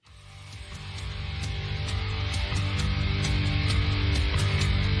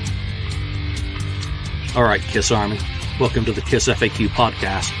All right, KISS Army, welcome to the KISS FAQ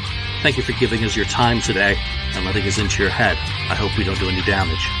podcast. Thank you for giving us your time today and letting us into your head. I hope we don't do any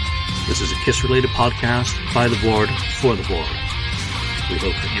damage. This is a KISS-related podcast by the board, for the board. We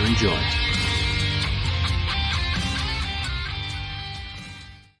hope that you enjoy.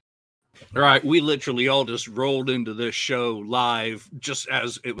 All right, we literally all just rolled into this show live just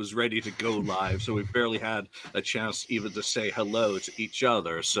as it was ready to go live, so we barely had a chance even to say hello to each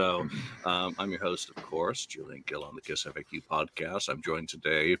other. So I'm your host, of course, Julian Gill on the KISS FAQ podcast. I'm joined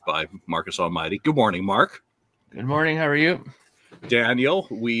today by Marcus Almighty. Good morning, Mark. Good morning. How are you? Daniel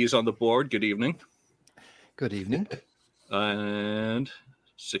Wees on the board. Good evening. Good evening. And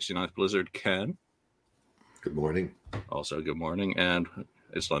 69th Blizzard Ken. Good morning. Also, good morning. And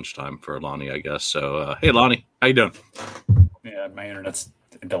it's lunchtime for Lonnie, I guess. So, hey, Lonnie, how you doing? Yeah, my internet's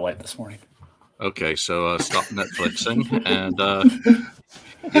a delight this morning. Okay, so stop Netflixing and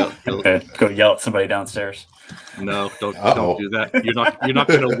go yell at somebody downstairs. No, don't do that. You're not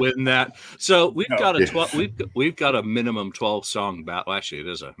going to win that. So we've got a minimum 12 song battle. Actually, it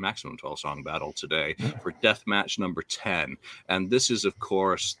is a maximum 12 song battle today for death match number 10, and this is, of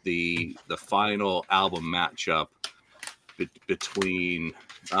course, the final album matchup between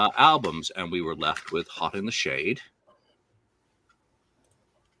albums, and we were left with Hot in the Shade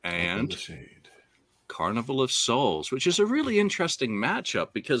and Carnival of Souls, which is a really interesting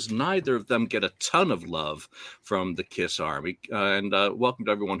matchup because neither of them get a ton of love from the KISS Army. And welcome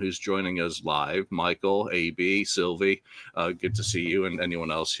to everyone who's joining us live. Michael, AB, Sylvie, good to see you, and anyone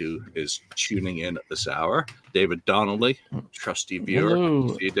else who is tuning in at this hour. David Donnelly, trusty viewer. Good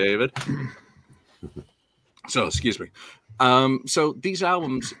to see you, David. So, excuse me. So these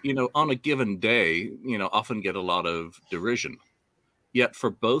albums, on a given day, often get a lot of derision. Yet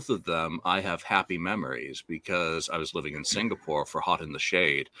for both of them, I have happy memories because I was living in Singapore for Hot in the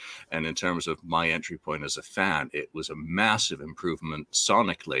Shade. And in terms of my entry point as a fan, it was a massive improvement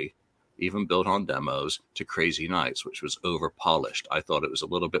sonically, even built on demos, to Crazy Nights, which was over-polished. I thought it was a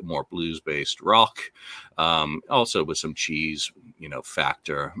little bit more blues-based rock, also with some cheese,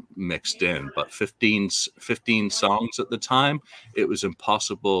 factor mixed in. But 15 songs at the time, it was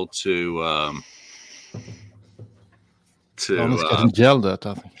impossible to Almost getting yelled at,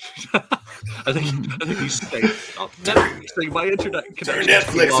 I think. I think he's saying my internet connection. Turn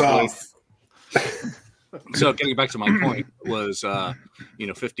Netflix off. So getting back to my point was,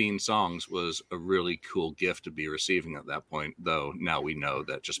 15 songs was a really cool gift to be receiving at that point, though now we know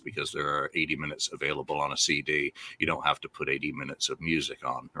that just because there are 80 minutes available on a CD, you don't have to put 80 minutes of music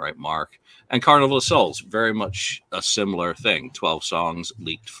on, right, Mark? And Carnival of Souls, very much a similar thing. 12 songs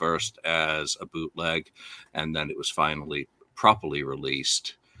leaked first as a bootleg, and then it was finally properly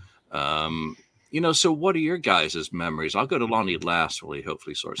released. So what are your guys' memories? I'll go to Lonnie last while he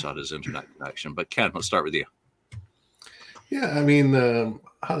hopefully sorts out his internet connection. But Ken, let's start with you. Yeah, I mean,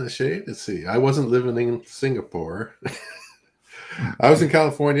 Hot in the Shade, let's see. I wasn't living in Singapore. I was in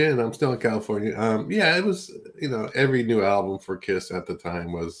California, and I'm still in California. It was, every new album for KISS at the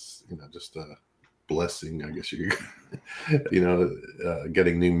time was, just a blessing, I guess you could,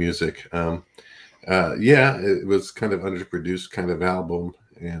 getting new music. It was kind of underproduced kind of album,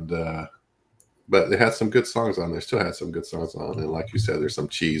 and but it had some good songs on there. Still had some good songs on, and like you said, there's some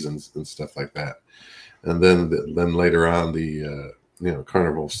cheese and stuff like that. And then later on, the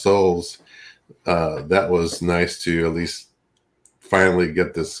Carnival of Souls, that was nice to at least finally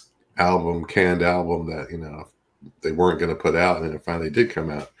get this canned album that they weren't going to put out, and it finally did come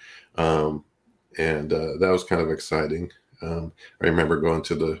out. And that was kind of exciting. I remember going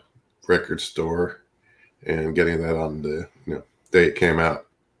to the record store and getting that on the day it came out.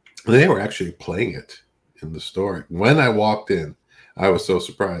 They were actually playing it in the store. When I walked in, I was so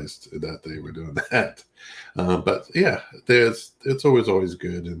surprised that they were doing that. But yeah, it's always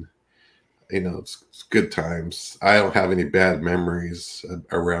good, and it's good times. I don't have any bad memories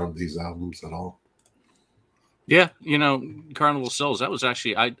around these albums at all. Yeah, Carnival of Souls, that was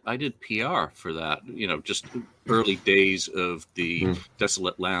actually, I did PR for that, just early days of the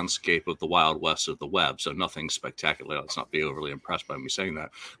desolate landscape of the Wild West of the web. So nothing spectacular. Let's not be overly impressed by me saying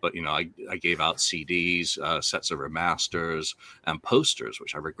that. But, I gave out CDs, sets of remasters, and posters,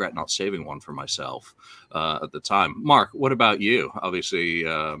 which I regret not saving one for myself at the time. Mark, what about you? Obviously,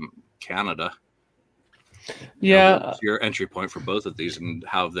 Canada. Yeah. What was your entry point for both of these, and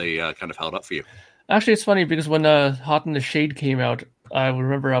how they kind of held up for you? Actually, it's funny because when Hot in the Shade came out, I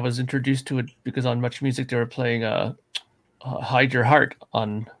remember I was introduced to it because on Much Music they were playing Hide Your Heart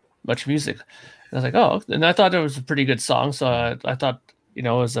on Much Music. And I was like, oh, and I thought it was a pretty good song. So I thought, it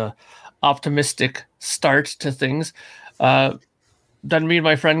was a optimistic start to things. Then me and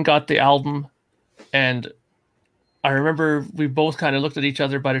my friend got the album And I remember we both kind of looked at each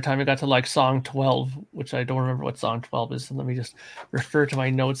other by the time we got to like song 12, which I don't remember what song 12 is. So let me just refer to my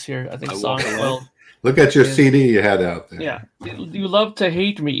notes here. I think song 12. Look at your CD you had out there. Yeah. You Love to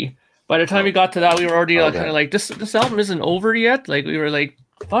Hate Me. By the time we got to that, we were already kind of like, this album isn't over yet. Like, we were like,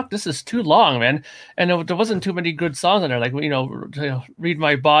 fuck, this is too long, man. And there wasn't too many good songs on there. Like, Read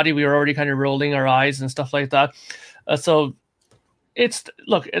My Body, we were already kind of rolling our eyes and stuff like that. So it's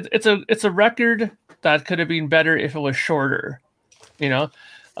a record that could have been better if it was shorter, And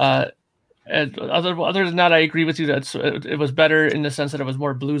other than that, I agree with you that it was better in the sense that it was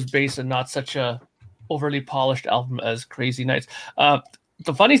more blues based and not such a overly polished album as Crazy Nights.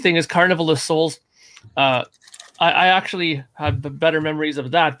 The funny thing is, Carnival of Souls, I actually had better memories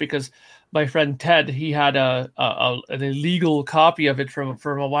of that because my friend Ted, he had an illegal copy of it from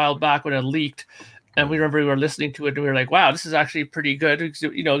a while back when it leaked. And we remember we were listening to it and we were like, wow, this is actually pretty good.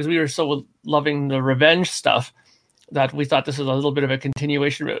 Because we were so loving the Revenge stuff that we thought this was a little bit of a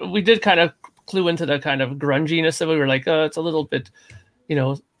continuation. We did kind of clue into the kind of grunginess of it. We were like, it's a little bit,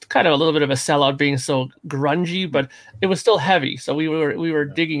 kind of a little bit of a sellout being so grungy, but it was still heavy. So we were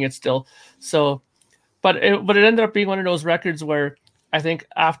digging it still. So, but it ended up being one of those records where I think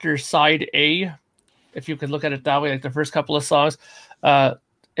after side A, if you could look at it that way, like the first couple of songs,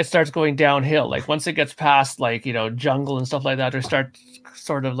 it starts going downhill. Like once it gets past like, Jungle and stuff like that, or start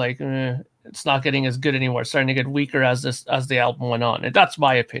sort of like, it's not getting as good anymore. It's starting to get weaker as the album went on. And that's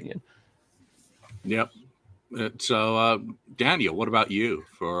my opinion. Yep. So, Daniel, what about you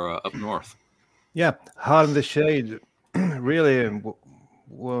for up north? Yeah, Hard in the Shade really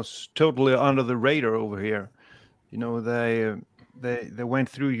was totally under the radar over here. They went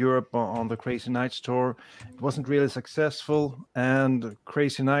through Europe on the Crazy Nights tour. It wasn't really successful, and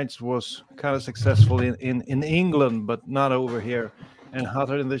Crazy Nights was kind of successful in England, but not over here. And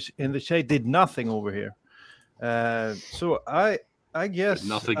Hotter in the Shade did nothing over here. So I guess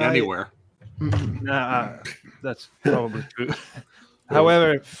nothing anywhere. Nah, that's probably true.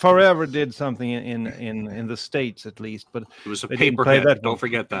 However, Forever did something in the States at least, but it was a paper hit. Don't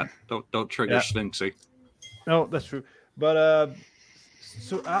forget that. Don't trigger Sphinxy. No, that's true. But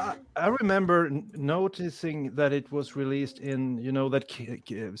so I remember noticing that it was released in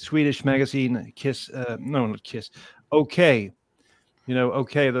that Swedish magazine Kiss. No, not Kiss. OK.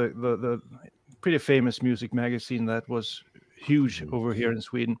 OK, the pretty famous music magazine that was huge over here in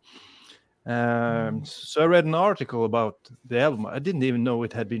Sweden. So I read an article about the album. I didn't even know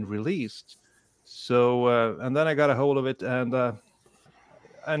it had been released. So and then I got a hold of it, and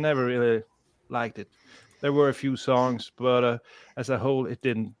I never really liked it. There were a few songs, but as a whole, it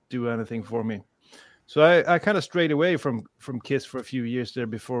didn't do anything for me. So I kind of strayed away from Kiss for a few years there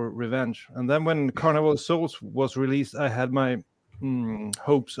before Revenge. And then when Carnival of Souls was released, I had my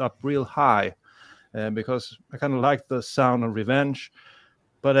hopes up real high because I kind of liked the sound of Revenge.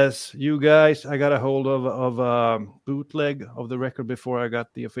 But as you guys, I got a hold of a bootleg of the record before I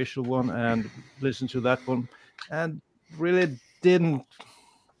got the official one and listened to that one, and really didn't.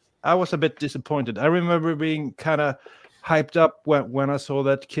 I was a bit disappointed. I remember being kind of hyped up when I saw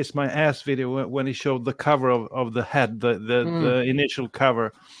that Kiss My Ass video when he showed the cover of the head, the initial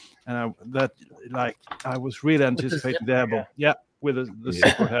cover, and I was really anticipating the album. Yeah. With the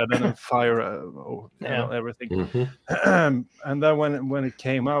super head and a fire, everything. Mm-hmm. And then when it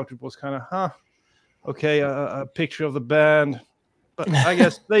came out, it was kind of, okay, a picture of the band. But I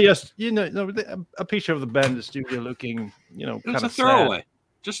guess they just, a picture of the band in the studio looking, kind of throwaway. Sad.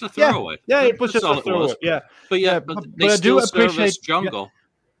 Just a throwaway. Yeah, it was just a throwaway. Yeah. But they still service Jungle.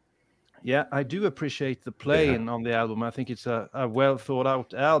 Yeah, I do appreciate the playing on the album. I think it's a well thought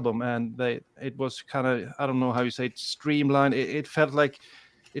out album, and it was kind of, I don't know how you say it, streamlined. It felt like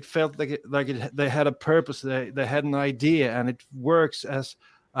they had a purpose. They had an idea, and it works as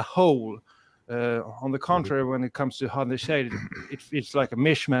a whole. On the contrary, when it comes to Hard in the Shade, it's like a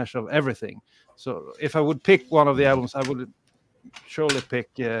mishmash of everything. So if I would pick one of the albums, I would surely pick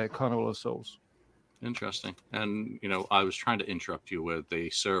Carnival of Souls. Interesting. And, I was trying to interrupt you with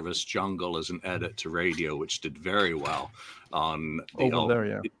the service Jungle as an edit to radio, which did very well on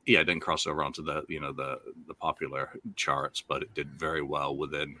the it didn't cross over onto the the popular charts, but it did very well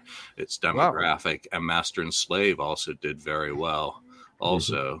within its demographic. Wow. And Master and Slave also did very well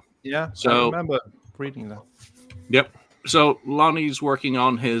also. Yeah, so I remember reading that. Yep. So Lonnie's working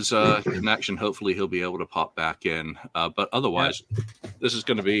on his connection. Hopefully he'll be able to pop back in. But otherwise, this is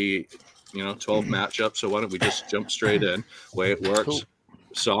going to be 12 matchups. So why don't we just jump straight in? Way it works. Cool.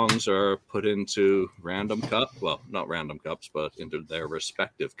 Songs are put into random cup. Well, not random cups, but into their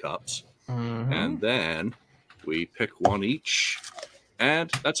respective cups. Mm-hmm. And then we pick one each. And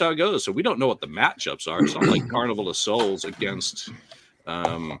that's how it goes. So we don't know what the matchups are. It's not like Carnival of Souls against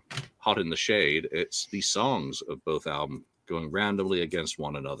Hot in the Shade. It's the songs of both albums going randomly against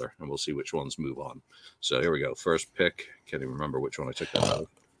one another, and we'll see which ones move on. So here we go. First pick. Can't even remember which one I took that out of.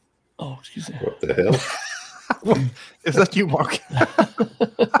 Oh, excuse me. What the hell? Is that you, Mark?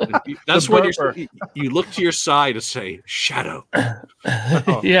 That's when you look to your side and say, Shadow.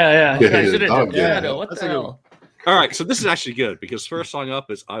 Yeah. I should've done Shadow. What the hell? All right, so this is actually good because first song up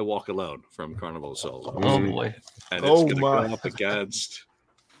is I Walk Alone from Carnival of Souls. Oh, boy. And it's going to go up against...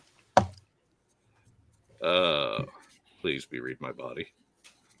 please be Read My Body.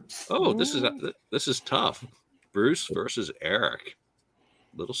 Oh, this is tough. Bruce versus Eric.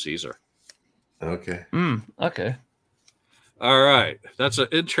 Little Caesar. Okay. Okay. All right. That's an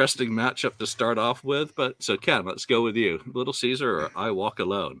interesting matchup to start off with. But so, Ken, let's go with you. Little Caesar or I Walk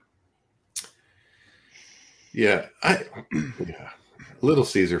Alone? Yeah. Little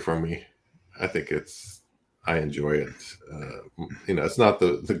Caesar for me. I think I enjoy it. It's not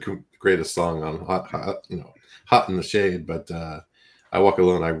the greatest song on Hot in the Shade, but I Walk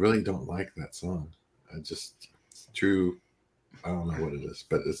Alone. I really don't like that song. I don't know what it is,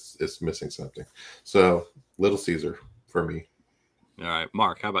 but it's missing something. So Little Caesar for me. All right,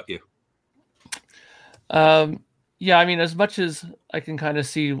 Mark, how about you? Yeah, I mean, as much as I can kind of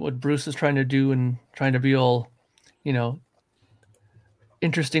see what Bruce is trying to do and trying to be all,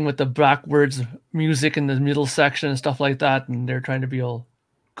 interesting with the backwards music in the middle section and stuff like that, and they're trying to be all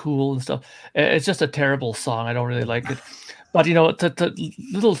cool and stuff. It's just a terrible song. I don't really like it. But to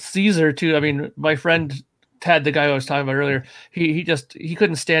Little Caesar too. I mean, my friend Ted, the guy I was talking about earlier, he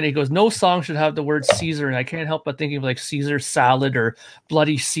couldn't stand it. He goes, no song should have the word Caesar, and I can't help but thinking of like Caesar salad or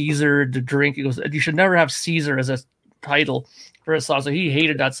Bloody Caesar to drink. He goes, you should never have Caesar as a title for a song. So he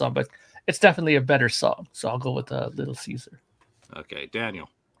hated that song, but it's definitely a better song. So I'll go with Little Caesar. Okay, Daniel.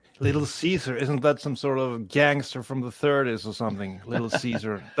 Little Caesar, isn't that some sort of gangster from the 30s or something? Little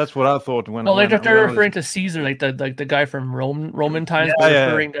Caesar. That's what I thought when. Well, they're referring to Caesar, like the guy from Roman times, but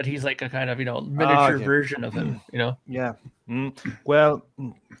referring that he's like a kind of miniature version of him. Yeah. Well,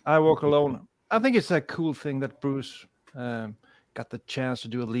 I Walk Alone. I think it's a cool thing that Bruce got the chance to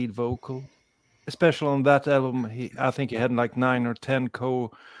do a lead vocal, especially on that album. I think he had like 9 or 10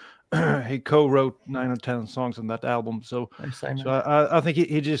 he co-wrote 9 or 10 songs on that album, so I think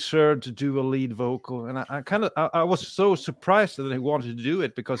he deserved to do a lead vocal, and I was so surprised that he wanted to do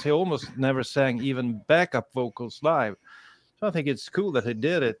it because he almost never sang even backup vocals live. So I think it's cool that he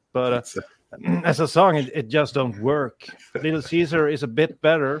did it, but as a song, it just don't work. Little Caesar is a bit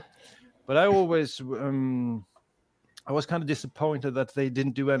better, but I was kind of disappointed that they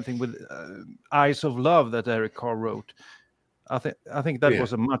didn't do anything with Eyes of Love that Eric Carr wrote. I think that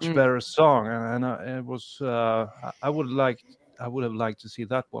was a much better song, and it was. I would have liked to see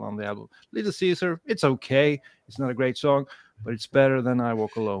that one on the album. Little Caesar, it's okay. It's not a great song, but it's better than I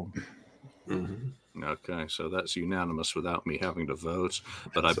Walk Alone. Mm-hmm. Okay, so that's unanimous without me having to vote,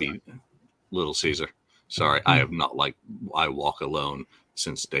 but I'd be Little Caesar. Sorry, I have not liked I Walk Alone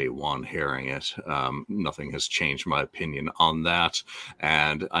since day one hearing it. Nothing has changed my opinion on that,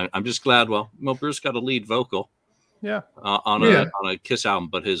 and I'm just glad. Well, Bruce got a lead vocal. Yeah. On a Kiss album,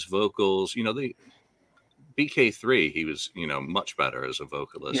 but his vocals, the BK3, he was, much better as a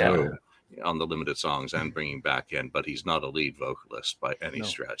vocalist on the limited songs and bringing back in, but he's not a lead vocalist by any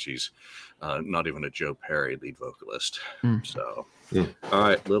stretch. He's not even a Joe Perry lead vocalist. So, all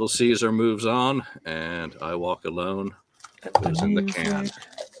right, Little Caesar moves on, and I Walk Alone goes in the can.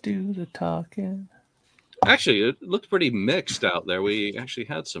 Do the talking. Actually, it looked pretty mixed out there. We actually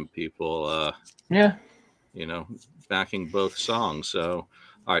had some people. Backing both songs. So,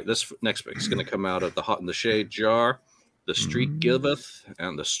 all right, this next pick is going to come out of the Hot in the Shade jar. The Street Giveth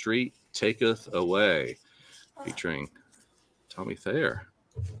and the Street Taketh Away, featuring Tommy Thayer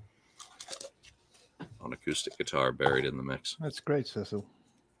on acoustic guitar buried in the mix. That's great, Cecil.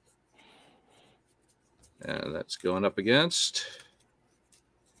 And that's going up against...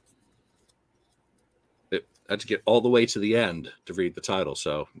 I had to get all the way to the end to read the title,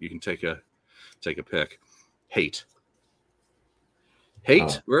 so you can take a pick. Hate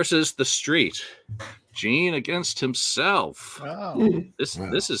versus the Street. Gene against himself.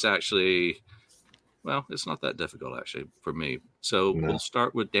 This is actually, well, it's not that difficult actually for me. So we'll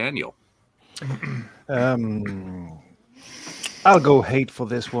start with Daniel. I'll go Hate for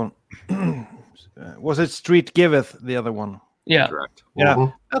this one. Was it Street Giveth, the other one? Yeah. Correct.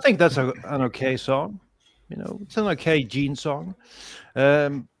 Yeah. I think that's an okay song. It's an okay Gene song.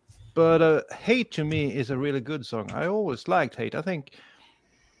 But Hate to me is a really good song. I always liked Hate. I think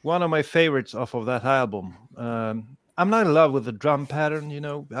one of my favorites off of that album. I'm not in love with the drum pattern. You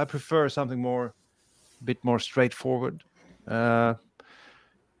know, I prefer something a bit more straightforward.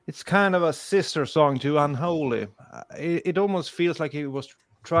 It's kind of a sister song to Unholy. It almost feels like he was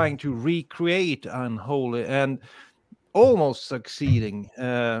trying to recreate Unholy and almost succeeding.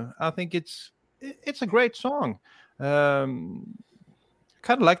 I think it's a great song. Kind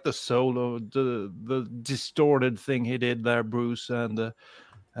of like the solo, the distorted thing he did there, Bruce, and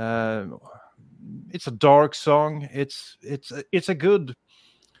it's a dark song. It's a good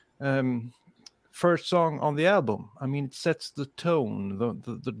first song on the album. I mean, it sets the tone,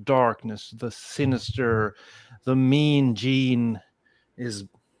 the darkness, the sinister, the mean Gene is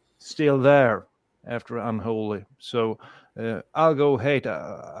still there after Unholy. So I'll go Hate.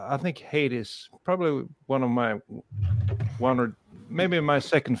 I think Hate is probably one or maybe my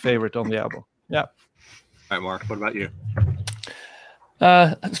second favorite on the album. Yeah. All right, Mark, what about you?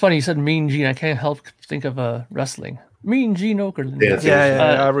 It's funny you said Mean Gene. I can't help think of wrestling. Mean Gene Okerlund.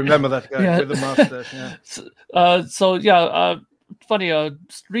 Yeah, I remember that guy with the mustache. Yeah. Funny.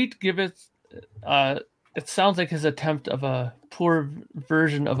 Street Giveth. It sounds like his attempt of a poor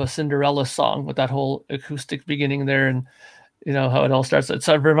version of a Cinderella song with that whole acoustic beginning there, and you know how it all starts. It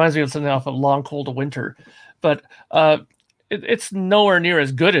reminds me of something off of Long Cold Winter, but it's nowhere near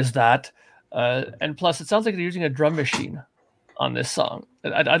as good as that. And plus, it sounds like they're using a drum machine on this song.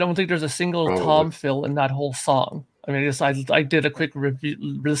 I don't think there's a single tom fill in that whole song. I mean, I did a quick review,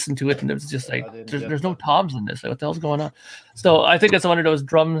 listen to it, and it was just like there's no toms in this. Like, what the hell's going on? So I think it's one of those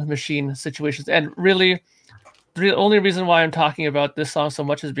drum machine situations. And really, the only reason why I'm talking about this song so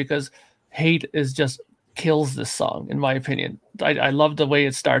much is because Hate is just kills this song, in my opinion. I love the way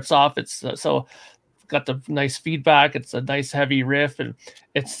it starts off. It's so got the nice feedback. It's a nice heavy riff, and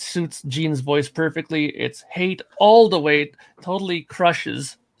it suits Gene's voice perfectly. It's Hate all the way. Totally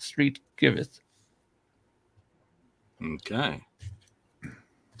crushes Street Giveth. Okay.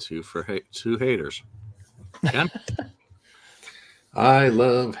 Two haters. Ken? I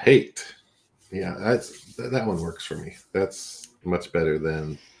love Hate. Yeah, that one works for me. That's much better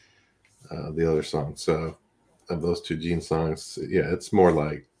than the other song. So of those two Gene songs, yeah, it's more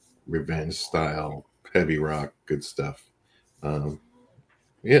like revenge style, heavy rock, good stuff. Yeah,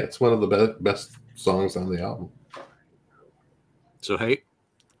 it's one of the best songs on the album. So Hate.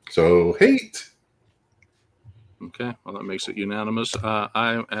 Okay, well that makes it unanimous.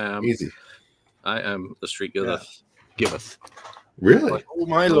 I am easy. I am the Street Giveth. Really? Oh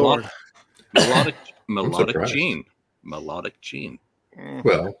my lord! Melodic Gene.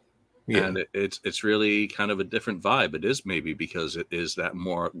 Well, yeah. And it's really kind of a different vibe. It is maybe because it is that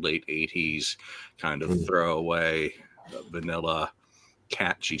more late 80s kind of throwaway, vanilla,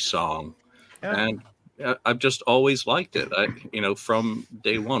 catchy song. Yeah. And I've just always liked it. From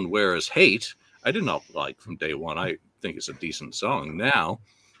day one. Whereas Hate, I did not like from day one. I think it's a decent song. Now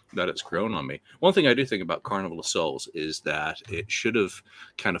that it's grown on me. One thing I do think about Carnival of Souls is that it should have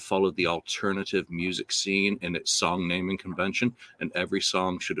kind of followed the alternative music scene in its song naming convention, and every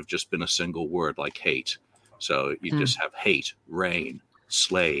song should have just been a single word like Hate. So you just have Hate, Rain,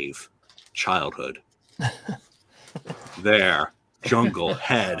 Slave, Childhood, There, Jungle,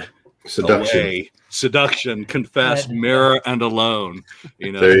 Head, Seduction, Away, Seduction, Confess, Mirror, and Alone.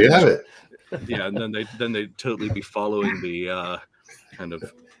 There you have it. Yeah, and then they totally be following the kind of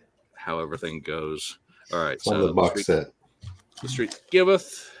how everything goes. All right, so the box set. The Street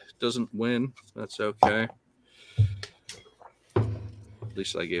Giveth doesn't win. That's okay. At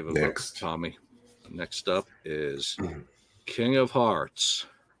least I gave a vote to Tommy. Next up is King of Hearts.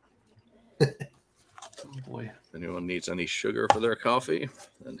 Oh boy. If anyone needs any sugar for their coffee,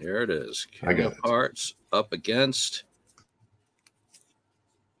 then here it is. King of Hearts up against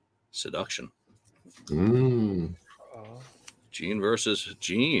Seduction. Gene versus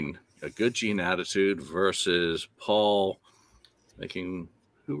Gene. A good Gene attitude versus Paul making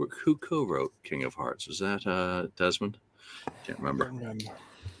who co-wrote King of Hearts? Is that Desmond? Can't remember.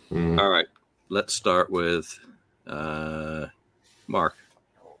 All right. Let's start with Mark.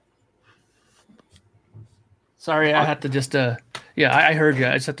 Sorry, I had to just I heard you.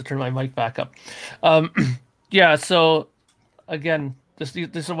 I just had to turn my mic back up. So again, this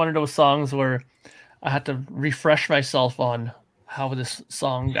is one of those songs where I had to refresh myself on how this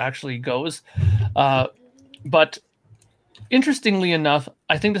song actually goes. But interestingly enough,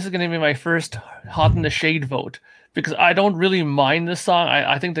 I think this is going to be my first Hot in the Shade vote because I don't really mind this song.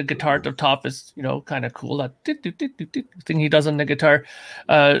 I think the guitar at the top is, kind of cool. That thing he does on the guitar.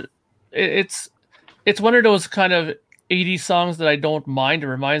 It's one of those kind of 80s songs that I don't mind. It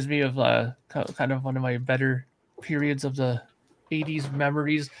reminds me of kind of one of my better periods of the '80s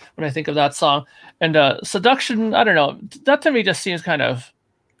memories when I think of that song. And Seduction, I don't know, that to me just seems kind of,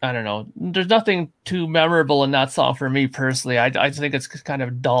 I don't know. There's nothing too memorable in that song for me personally. I think it's kind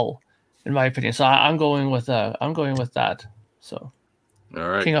of dull, in my opinion. So I'm going with that. So All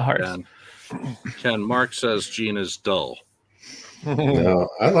right, King of Hearts. Ken, Mark says Gene is dull. No,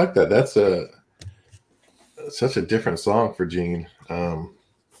 I like that. That's such a different song for Gene.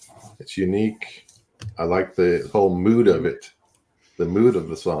 It's unique. I like the whole mood of it. The mood of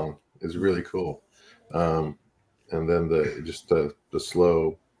the song is really cool. And then the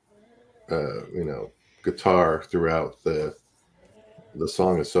slow, guitar throughout the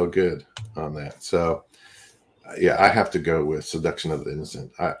song is so good on that. So yeah, I have to go with "Seduction of the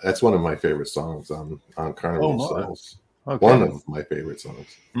Innocent." That's one of my favorite songs on Carnival of Souls. Okay. One of my favorite songs.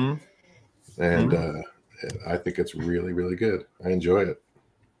 Mm-hmm. And I think it's really, really good. I enjoy it.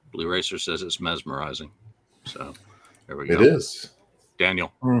 Blue Racer says it's mesmerizing. So there we go. It is.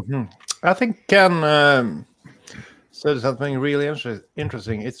 Daniel. Mm-hmm. I think Ken said something really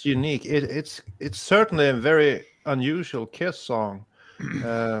interesting. It's unique. It's certainly a very unusual Kiss song.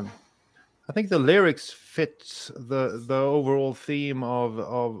 I think the lyrics fits the overall theme of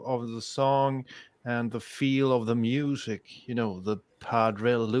the song and the feel of the music. The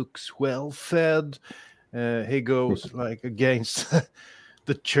padre looks well fed. He goes like against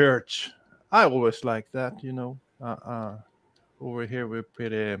the church. I always like that. Over here we're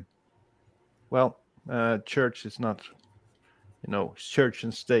pretty well. Church is not. Church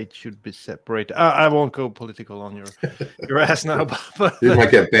and state should be separated. I won't go political on your ass now, but You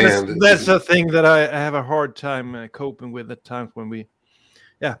might get banned. That's a thing that I have a hard time coping with at times when we.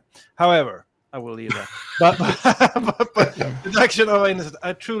 Yeah. However, I will leave that. But Seduction of Innocence,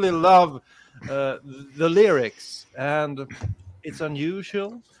 I truly love the lyrics, and it's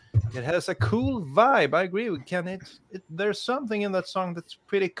unusual. It has a cool vibe. I agree with Ken. There's something in that song that's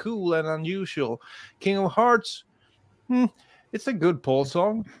pretty cool and unusual. King of Hearts. It's a good Paul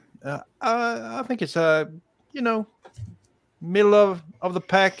song. I think it's a middle of the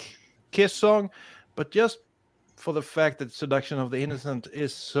pack Kiss song, but just for the fact that Seduction of the Innocent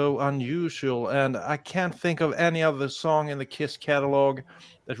is so unusual, and I can't think of any other song in the Kiss catalog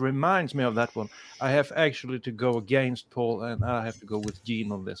that reminds me of that one. I have actually to go against Paul, and I have to go with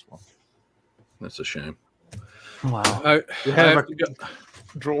Gene on this one. That's a shame. Wow. We have a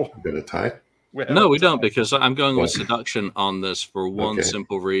draw. Got a tie? No, we don't, because I'm going with Seduction on this for one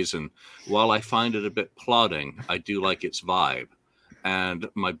simple reason. While I find it a bit plodding, I do like its vibe. And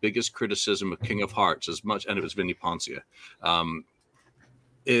my biggest criticism of King of Hearts, and it was Vinnie Poncia,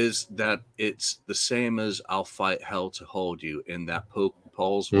 is that it's the same as I'll Fight Hell to Hold You, in that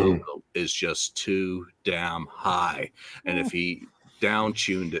Paul's vocal is just too damn high. And if he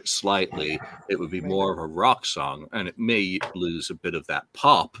down-tuned it slightly, it would be more of a rock song, and it may lose a bit of that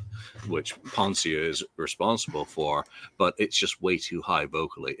pop, which Poncia is responsible for, but it's just way too high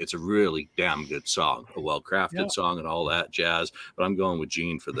vocally. It's a really damn good song, a well-crafted song and all that jazz, but I'm going with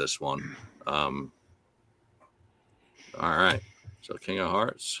Gene for this one. All right, so King of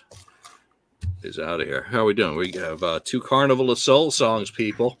Hearts is out of here. How are we doing? We have 2 Carnival of Souls songs,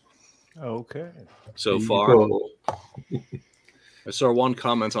 people. Okay. So far. I saw one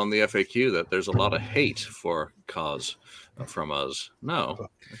comment on the FAQ that there's a lot of hate for Cause from us. No.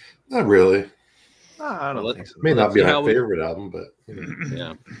 Not really. I don't think so. May not be my favorite album, but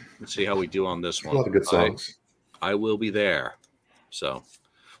yeah. Let's see how we do on this one. A lot of good songs. I Will Be There. So,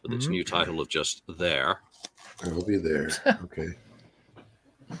 with its new title of just There. I Will Be There. Okay.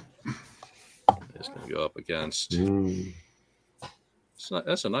 It's going to go up against.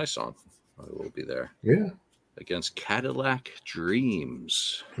 That's a nice song. I Will Be There. Yeah. Against Cadillac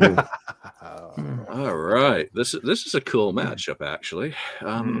Dreams. All right. This is a cool matchup, actually.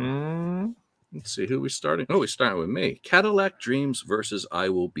 Let's see who we starting. Oh, we start with me. Cadillac Dreams versus I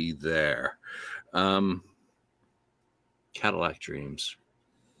Will Be There. Cadillac Dreams.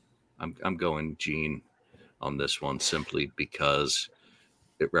 I'm going Gene on this one simply because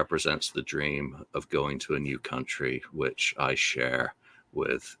it represents the dream of going to a new country, which I share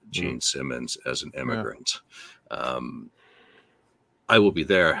with Gene Simmons as an immigrant. I Will Be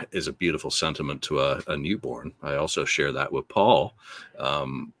There is a beautiful sentiment to a newborn. I also share that with Paul.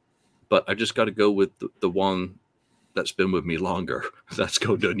 But I just got to go with the one that's been with me longer. That's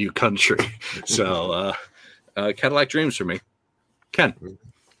go to a new country. So Cadillac Dreams for me. Ken.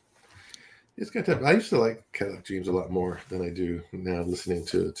 It's got that. I used to like Cadillac Dreams a lot more than I do now listening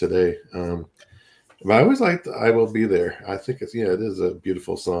to it today. But I always liked I Will Be There. I think it is a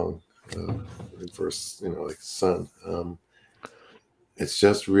beautiful song. First, like Sun. It's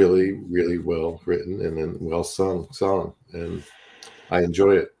just really, really well written and then well sung song. And I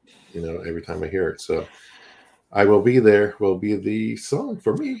enjoy it, every time I hear it. So I Will Be There will be the song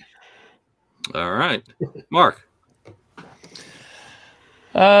for me. All right. Mark.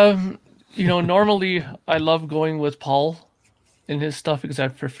 Normally I love going with Paul in his stuff because I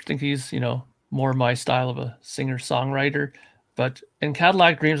think he's, more my style of a singer-songwriter. But in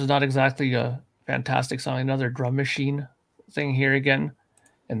Cadillac Dreams is not exactly a fantastic song. Another drum machine thing here again.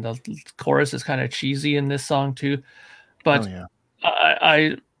 And the chorus is kind of cheesy in this song too. But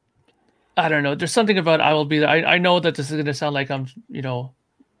I don't know. There's something about I Will Be There. I know that this is going to sound like I'm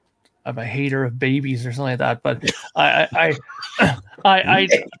a hater of babies or something like that, but I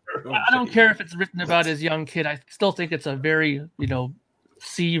don't care if it's written about his young kid. I still think it's a very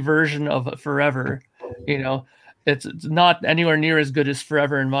C version of Forever. It's not anywhere near as good as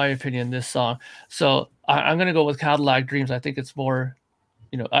Forever in my opinion. This song, so I'm gonna go with Cadillac Dreams. I think it's more.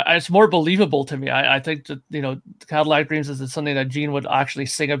 It's more believable to me. I think that Cadillac Dreams is something that Gene would actually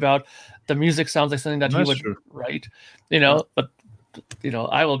sing about. The music sounds like something that he would write. But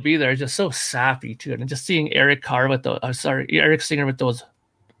I Will Be There is just so sappy too, and just seeing Eric Singer with those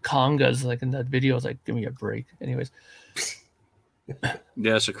congas like in that video is like, give me a break. Anyways.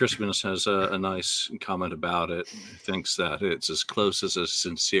 Yeah, so Crispinus has a nice comment about it. He thinks that it's as close as a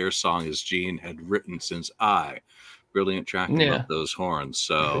sincere song as Gene had written since Brilliant tracking up those horns.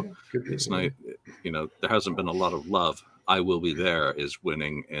 So it's nice. There hasn't been a lot of love. I Will Be There is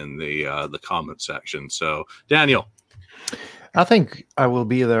winning in the comment section. So Daniel. I think I Will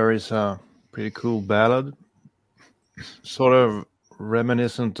Be There is a pretty cool ballad, sort of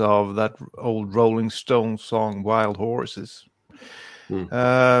reminiscent of that old Rolling Stones song Wild Horses.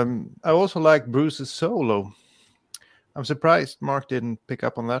 I also like Bruce's solo. I'm surprised Mark didn't pick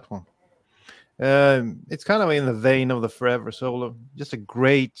up on that one. It's kind of in the vein of the Forever solo, just a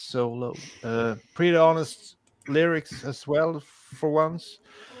great solo. Pretty honest lyrics as well for once.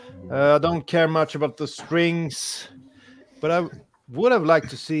 I don't care much about the strings, but I would have liked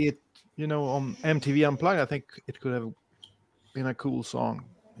to see it, on MTV Unplugged. I think it could have been a cool song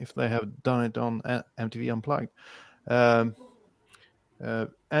if they have done it on MTV Unplugged. And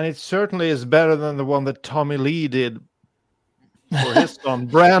it certainly is better than the one that Tommy Lee did for his song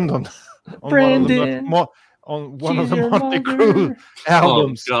Brandon on one of the Motley Crue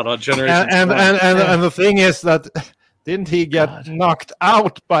albums. Oh God, on Generation. And the thing is that didn't he get knocked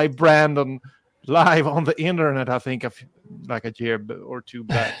out by Brandon live on the internet? I think like a year or two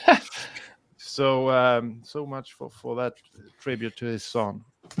back. So much for that tribute to his son.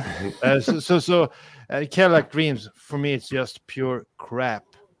 Cadillac Dreams for me, it's just pure crap.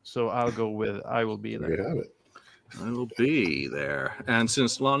 So I'll go with I Will Be There. You have it. I Will Be There. And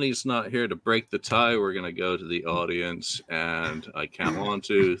since Lonnie's not here to break the tie, we're going to go to the audience. And I count 1,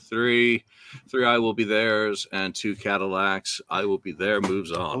 2, 3. 3 I Will Be Theirs and 2 Cadillacs. I Will Be There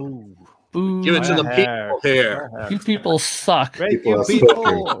moves on. Ooh, give it to the people here. You people suck. You people.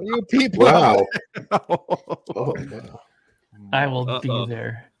 Wow. wow. I will be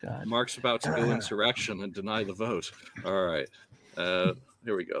there. God. Mark's about to go insurrection and deny the vote. All right.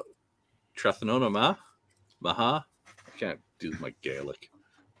 Here we go. Trethanona Maha. I can't do my Gaelic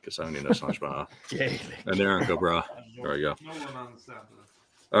because I only know so much Maha. Gaelic. And Aaron Gobra. There we go.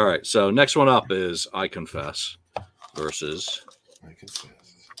 All right. So next one up is I Confess versus I Confess.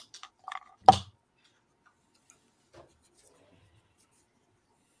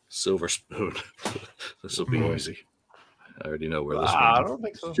 Silver Spoon. This will be easy. I already know where this I don't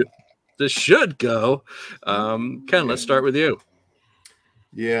think so. This should go. Ken, let's start with you.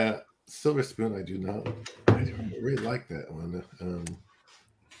 Yeah, Silver Spoon. I don't really like that one.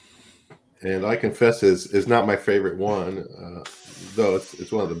 And I Confess is not my favorite one, though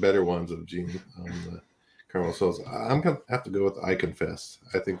it's one of the better ones of Gene on the Carnival of Souls. I'm gonna have to go with I Confess.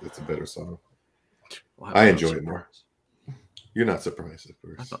 I think that's a better song. Well, I enjoy it more. You're not surprised, of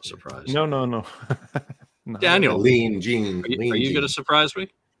course. I'm not surprised. No. No. Daniel, Lean Gene. Are you going to surprise me?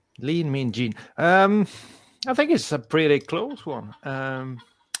 Lean Mean Gene. I think it's a pretty close one.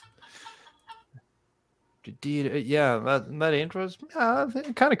 Yeah, that intro is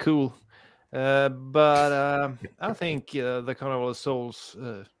kind of cool. But I think the Carnival of Souls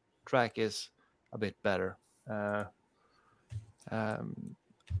track is a bit better. I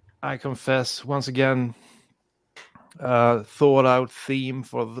Confess once again. Thought out theme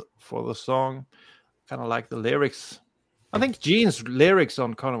for the song. Kind of like the lyrics. I think Gene's lyrics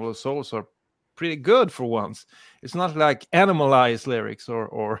on Carnival of Souls are pretty good for once. It's not like Animalized lyrics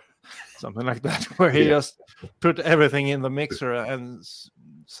or something like that, where he just put everything in the mixer and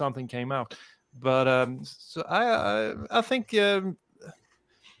something came out. But so I think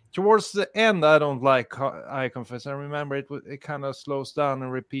towards the end, I don't like I Confess. I remember it kind of slows down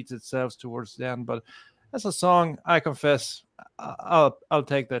and repeats itself towards the end. But as a song, I Confess, I'll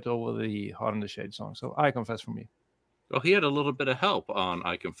take that over the Heart in the Shade song. So I Confess for me. Well, he had a little bit of help on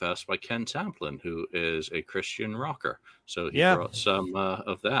I Confess by Ken Tamplin, who is a Christian rocker. So he brought some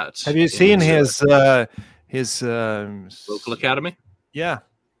of that. Have you seen his Vocal Academy? Yeah.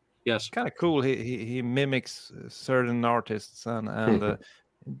 Yes. Kind of cool. He mimics certain artists and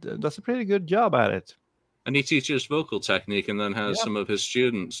does a pretty good job at it. And he teaches vocal technique and then has some of his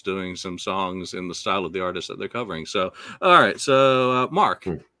students doing some songs in the style of the artist that they're covering. So, all right. So, Mark,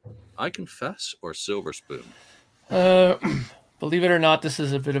 I Confess or Silver Spoon? Believe it or not, this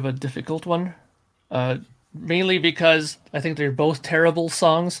is a bit of a difficult one. Mainly because I think they're both terrible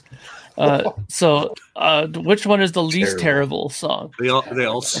songs. So which one is the least terrible song? They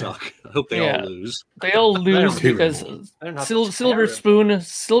all suck. I hope they all lose. They all lose because Silver Spoon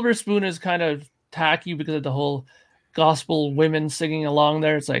is kind of tacky because of the whole gospel women singing along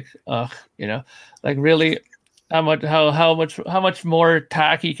there. It's like, like really, how much more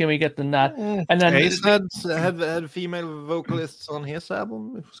tacky can we get than that? And then Ace had female vocalists on his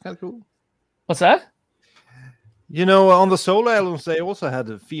album. It was kind of cool. What's that? On the solo albums, they also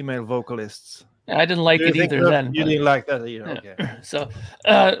had female vocalists. I didn't like it either then. You didn't like that either. Okay. So,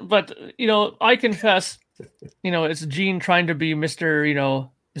 but I Confess, it's Gene trying to be Mr.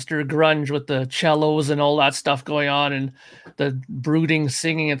 Grunge with the cellos and all that stuff going on and the brooding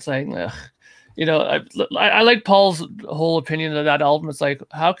singing. It's like, I like Paul's whole opinion of that album. It's like,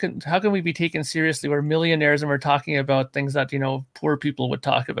 how can we be taken seriously? We're millionaires and we're talking about things that poor people would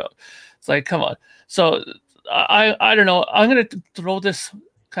talk about. It's like, come on. So I don't know. I'm gonna throw this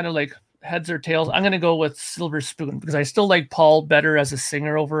kind of like heads or tails. I'm gonna go with Silver Spoon because I still like Paul better as a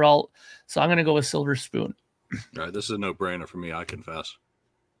singer overall. So I'm gonna go with Silver Spoon. All right, this is a no-brainer for me. I Confess.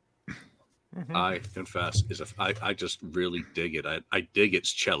 Mm-hmm. I Confess I just really dig it. I dig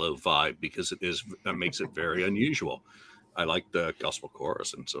its cello vibe because that makes it very unusual. I like the gospel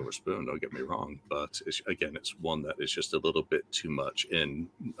chorus in Silver Spoon, don't get me wrong, but it's one that is just a little bit too much in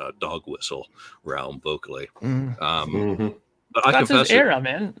dog whistle realm vocally. But I That's Confess his era,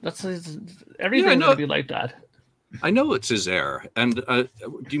 man. That's everything's gonna be like that. I know it's his era. And do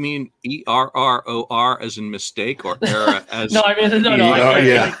you mean ERROR as in mistake or era as no, I mean no,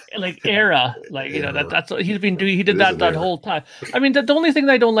 like era, like that's what he's been doing. He did that whole time. I mean, the only thing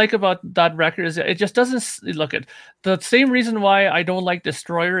that I don't like about that record is it just doesn't look at the same reason why I don't like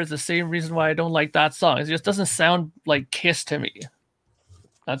Destroyer is the same reason why I don't like that song. It just doesn't sound like Kiss to me.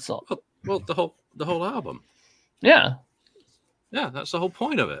 That's all. Well, the whole album. Yeah, that's the whole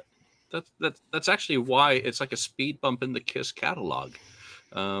point of it. That's actually why it's like a speed bump in the Kiss catalog.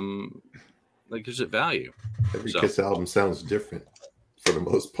 Like gives it value. Every Kiss album sounds different for the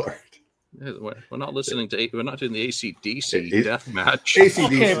most part. We're not listening to. We're not doing the AC/DC death match.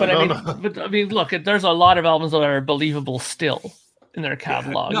 Okay, but I mean, look, there's a lot of albums that are believable still in their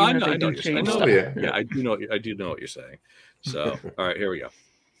catalog. No, I know what you're saying. Yeah, I do know what you're saying. So, all right, here we go.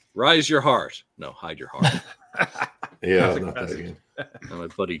 Rise your heart. No, hide your heart. Yeah, not that again. And my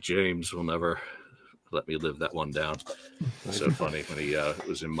buddy James will never let me live that one down. So funny when he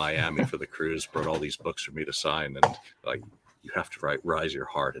was in Miami for the cruise, brought all these books for me to sign, and like you have to write "Rise Your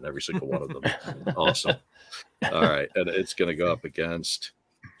Heart" in every single one of them. Awesome. All right, and it's going to go up against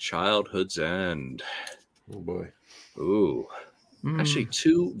Childhood's End. Oh boy. Ooh. Actually,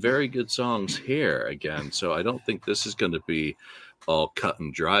 two very good songs here again. So I don't think this is going to be all cut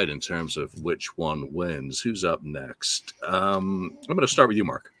and dried in terms of which one wins. Who's up next? I'm going to start with you,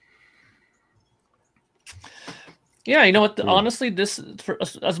 Mark. Yeah, you know what? Honestly,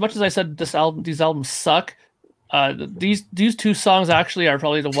 as much as I said these albums suck, these two songs actually are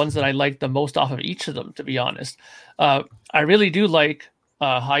probably the ones that I like the most off of each of them. To be honest, I really do like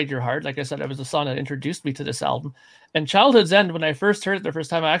 "Hide Your Heart." Like I said, it was the song that introduced me to this album. And "Childhood's End," when I first heard it the first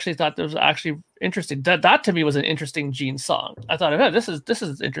time, I actually thought that was actually interesting. That to me was an interesting Gene song. I thought, oh, this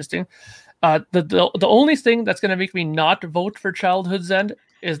is interesting. The only thing that's going to make me not vote for "Childhood's End"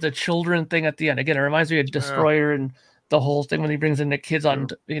 is the children thing at the end. Again, it reminds me of Destroyer and the whole thing when he brings in the kids on,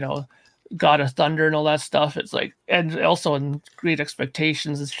 God of Thunder and all that stuff. It's like, and also in Great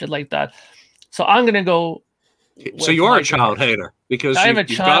Expectations and shit like that. So I'm going to go. So you're a child hater because I'm a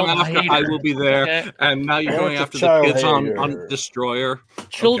child hater. I Will Be There, okay. And now you're going after the kids on Destroyer.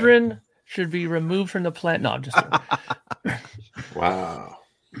 Children should be removed from the planet. No, I'm just wow.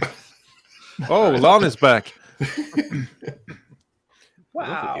 Oh, Lon is back.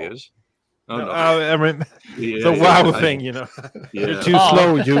 Wow. He is. Oh, no. It's a wow thing, you know. You're too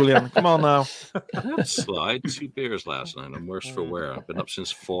slow, Julian. Come on now. I had 2 beers last night. I'm worse for wear. I've been up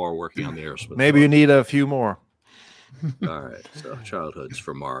since 4 working on the Aerosmith. Maybe you need a few more. All right. So childhood's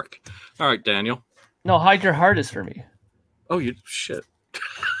for Mark. All right, Daniel. No, Hide Your Heart is for me. Oh, you shit.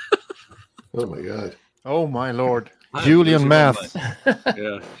 Oh my God. Oh my Lord. Julian math.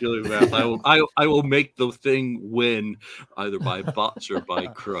 Yeah, Julian math. I will make the thing win either by bots or by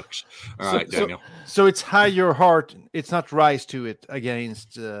crooks. All right, Daniel. So it's Hide Your Heart. It's not Rise to It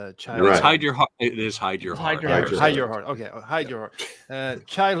against Childhood. It's Hide Your Heart. It is Hide Your Heart. Hide Your Heart. Okay, Hide Your Heart.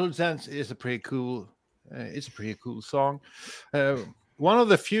 Childhood Dance is a pretty cool. It's a pretty cool song. One of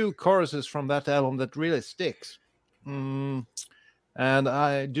the few choruses from that album that really sticks. And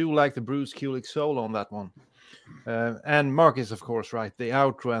I do like the Bruce Kulick solo on that one. And Mark is, of course, right. The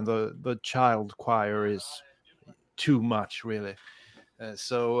outro and the child choir is too much, really.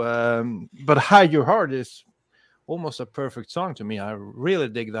 But Hide Your Heart is almost a perfect song to me. I really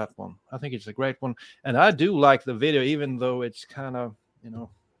dig that one. I think it's a great one. And I do like the video, even though it's kind of,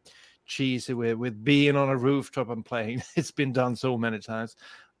 cheesy with being on a rooftop and playing. It's been done so many times.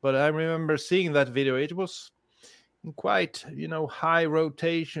 But I remember seeing that video. It was quite high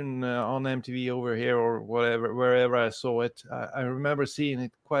rotation on MTV over here or wherever I saw it. I remember seeing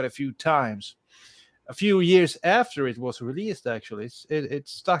it quite a few times. A few years after it was released, actually, it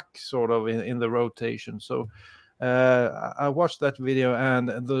stuck sort of in the rotation. So I watched that video and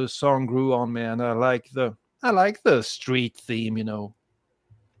the song grew on me, and I like the street theme.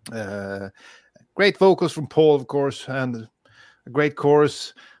 Great vocals from Paul, of course, and a great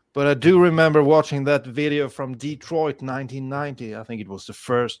chorus. But I do remember watching that video from Detroit 1990. I think it was the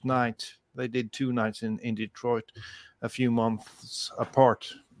first night. They did 2 nights in Detroit a few months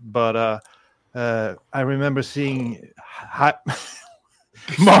apart. But I remember seeing Mark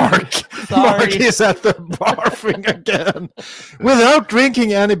is at the barfing again. Without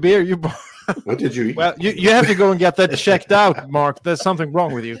drinking any beer, you What did you eat? Well, you have to go and get that checked out, Mark. There's something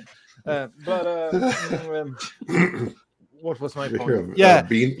wrong with you. What was my point?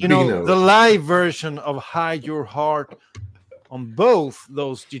 The live version of Hide Your Heart on both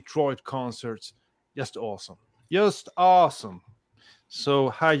those Detroit concerts, just awesome. So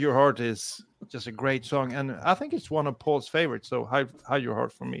Hide Your Heart is just a great song, and I think it's one of Paul's favorites. So Hide Your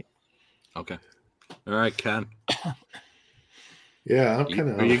Heart for me. Okay. All right, Ken. Yeah, I'm kind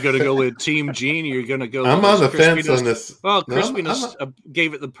of. Are you going to go with Team Gene? Or you're going to go? I'm on the fence on this. Well, Crispiness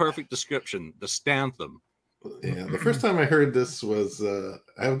gave it the perfect description. The Stanthem. Yeah, the first time I heard this was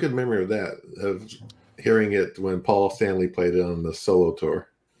I have a good memory of that, of hearing it when Paul Stanley played it on the solo tour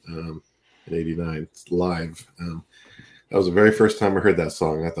in '89 live. That was the very first time I heard that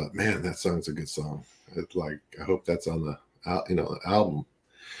song. I thought, man, that song's a good song. It's like, I hope that's on the album.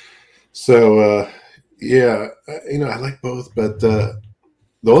 So yeah, I like both, but the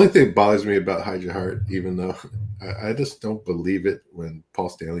only thing that bothers me about Hide Your Heart, even though I just don't believe it when Paul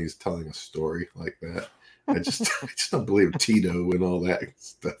Stanley is telling a story like that. I just don't believe Tito and all that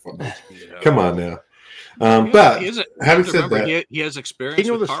stuff. Come on now. But having said that, he has experience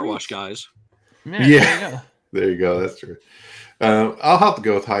with car wash guys. Yeah, there you go. That's true. I'll have to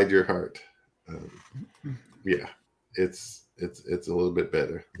go with Hide Your Heart. Yeah, it's a little bit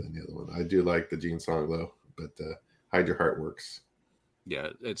better than the other one. I do like the Gene song though, but Hide Your Heart works. Yeah,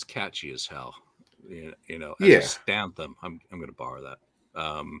 it's catchy as hell. Yeah. Stanthem. I'm going to borrow that.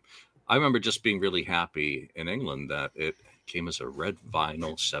 I remember just being really happy in England that it came as a red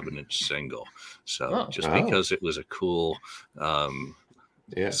vinyl 7-inch single. So because it was a cool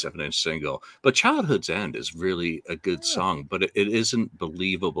 7-inch single. But Childhood's End is really a good song, but it isn't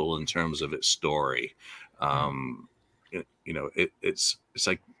believable in terms of its story. It's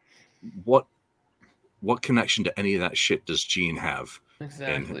like what connection to any of that shit does Gene have?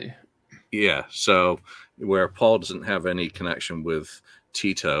 Exactly. So where Paul doesn't have any connection with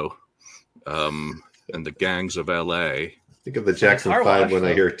Tito and the gangs of LA. Think of the Jackson 5 when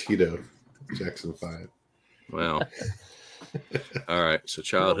I hear Tito. Jackson 5. Well, all right. So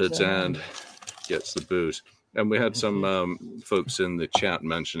Childhood's End gets the boot. And we had some folks in the chat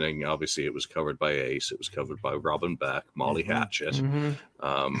mentioning, obviously, it was covered by Ace. It was covered by Robin Beck, Molly Hatchet.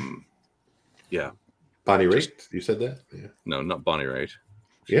 Mm-hmm. Yeah. Bonnie Raitt? You said that? Yeah. No, not Bonnie Raitt.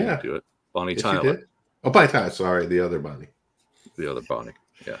 She didn't do it. Bonnie Tyler. Oh, Bonnie Tyler. Sorry, the other Bonnie. The other Bonnie.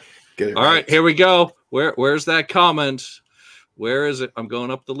 Yeah. All right, here we go. Where's that comment? Where is it? I'm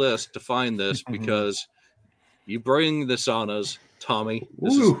going up the list to find this because you bring this on us, Tommy.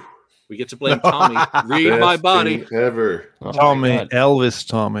 We get to blame Tommy. Read my Best body. thing ever. Oh my Tommy, God. Elvis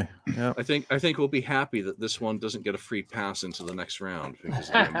Tommy. Yeah. I think we'll be happy that this one doesn't get a free pass into the next round because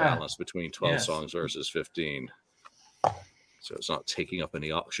of the imbalance between 12 Yes. songs versus 15. So it's not taking up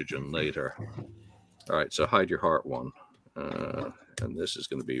any oxygen later. All right, so Hide Your Heart one. And this is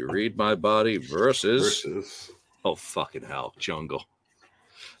going to be Read My Body versus... Oh, fucking hell, Jungle.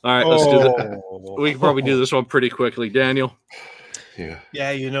 All right, let's do that. We can probably do this one pretty quickly. Daniel?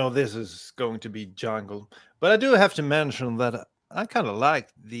 Yeah, this is going to be Jungle. But I do have to mention that I kind of like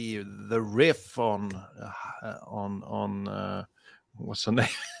the riff on what's the name?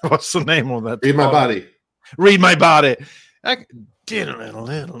 What's the name of that? Read My Body. Read My Body. I did a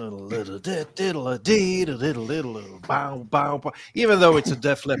little bow bow. Even though it's a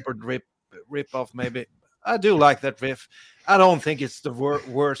Def Leppard rip off, maybe I do like that riff. I don't think it's the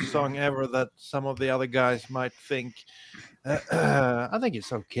worst song ever that some of the other guys might think. I think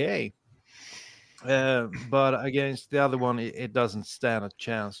it's okay. But against the other one, it doesn't stand a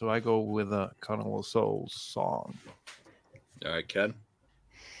chance. So I go with a Carnival of Souls song. All right, Ken?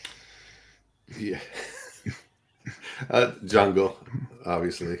 Yeah. Jungle,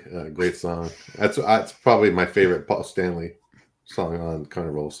 obviously. Great song. That's probably my favorite Paul Stanley song on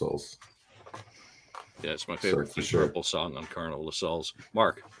Carnival of Souls. Yeah, it's my favorite Deep Purple song on Carnival of Souls.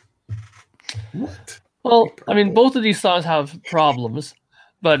 Mark? What? Well, I mean, both of these songs have problems,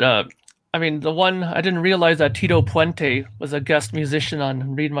 but I mean, the one I didn't realize that Tito Puente was a guest musician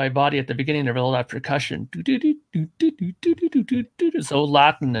on "Read My Body" at the beginning of all that percussion. So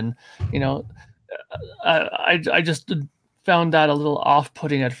Latin, and I just found that a little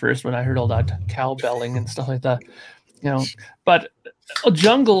off-putting at first when I heard all that cowbelling and stuff like that. But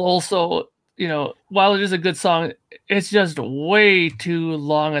Jungle also, while it is a good song, it's just way too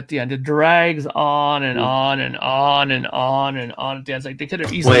long at the end. It drags on and on and on and on and on at the end. It's like they could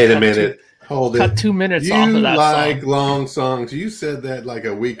have easily Wait a minute. Hold cut it. 2 minutes You off of that like song. long songs. You said that like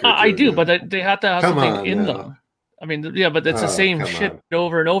a week or two I do, ago. but they have to have Come something on in now. them. I mean, yeah, but it's the same come shit on.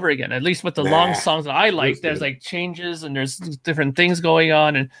 over and over again. At least with the long songs that I like, That's there's good. like changes and there's different things going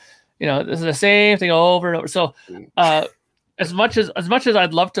on, and this is the same thing over and over. So, as much as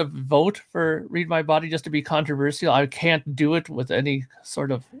I'd love to vote for "Read My Body" just to be controversial, I can't do it with any sort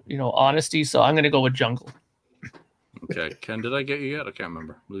of honesty. So I'm going to go with Jungle. Okay, Ken, did I get you yet? I can't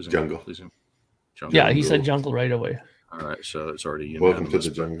remember. Jungle. Jungle. Yeah, he said Jungle right away. All right, so it's already unanimous. Welcome to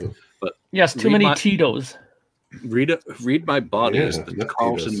the jungle. But yes, too many Tito's. Read My Body Yeah, is the not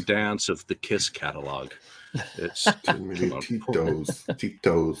Carlton Tito's. dance of the Kiss catalog. It's Too many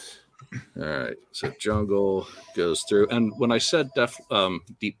Tito's. All right, so Jungle goes through, and when I said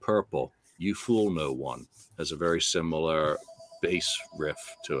Deep Purple, "You Fool No One" has a very similar bass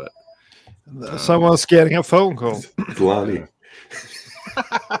riff to it. Someone's getting a phone call. Lonnie.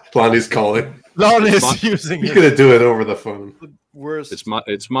 Lonnie's calling. Lonnie's using You could do it over the phone. worst.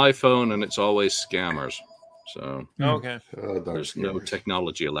 It's my phone, and it's always scammers. So Okay. Oh, darn there's no scammers.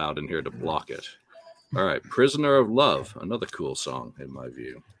 technology allowed in here to block it. All right, "Prisoner of Love," another cool song in my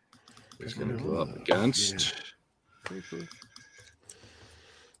view. It's going to go up against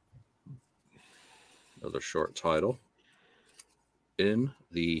another short title, "In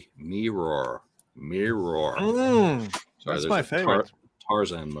the Mirror." Sorry, That's there's my a favorite.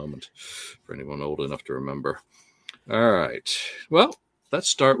 Tarzan moment for anyone old enough to remember. All right. Well, let's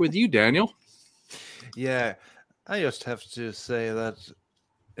start with you, Daniel. Yeah, I just have to say that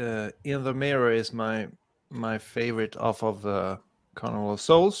 "In the Mirror" is my favorite off of Carnival of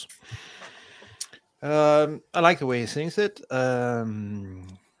Souls. I like the way he sings it.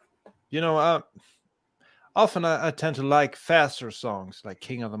 Often I tend to like faster songs, like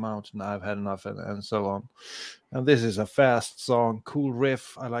 "King of the Mountain," "I've Had Enough," and so on. And this is a fast song, cool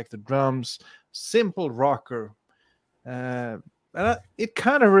riff. I like the drums, simple rocker. It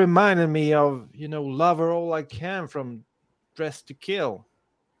kind of reminded me of, "Love Her All I Can" from Dressed to Kill.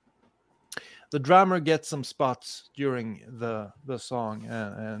 The drummer gets some spots during the song,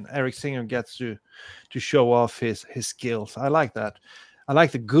 and Eric Singer gets to show off his skills. I like that. I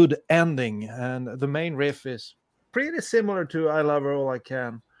like the good ending, and the main riff is pretty similar to "I Love Her All I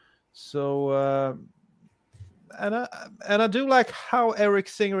Can." So, and I do like how Eric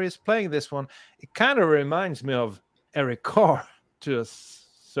Singer is playing this one. It kind of reminds me of Eric Carr to a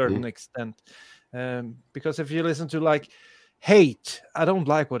certain extent, because if you listen to like "Hate," I don't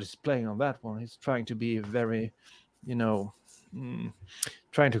like what he's playing on that one. He's trying to be very,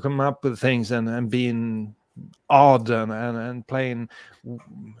 trying to come up with things and being odd and playing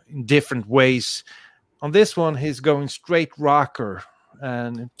in different ways. On this one, he's going straight rocker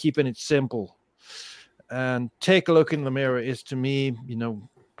and keeping it simple. And "Take a Look in the Mirror" is, to me,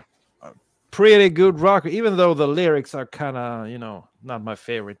 pretty good rock, even though the lyrics are kind of, not my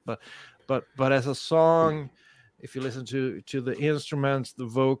favorite. But as a song, if you listen to the instruments, the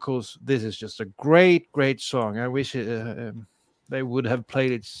vocals, this is just a great song. I wish they would have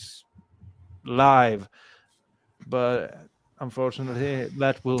played it live, but unfortunately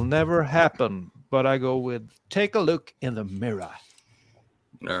that will never happen. But I go with Take a Look in the Mirror.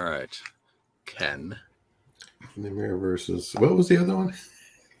 All right, Ken. In the Mirror versus, what was the other one?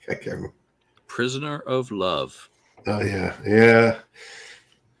 I can't remember. Prisoner of Love. Oh yeah.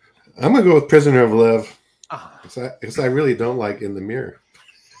 I'm gonna go with Prisoner of Love because I really don't like In the Mirror.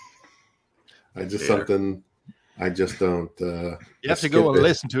 I just don't. You have to go and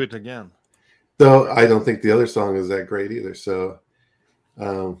listen to it again. So I don't think the other song is that great either. So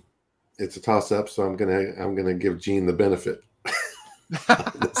it's a toss up. So I'm gonna give Gene the benefit.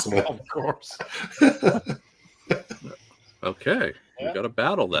 Of course. Okay, we got a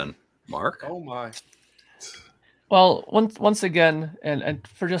battle then, Mark. Oh my. Well, once again, and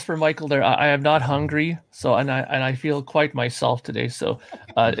for Michael there, I am not hungry, so and I feel quite myself today. So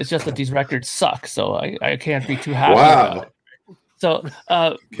it's just that these records suck, so I can't be too happy about it. So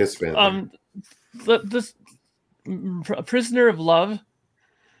Kiss fan. This Prisoner of Love,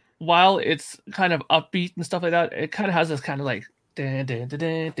 while it's kind of upbeat and stuff like that, it kind of has this kind of like kind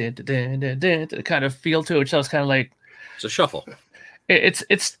of feel to it, which I was kind of like, it's a shuffle. It's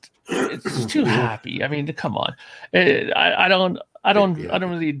too happy. I mean, come on. I don't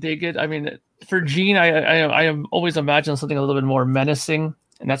really dig it. I mean, for Gene, I am always imagining something a little bit more menacing,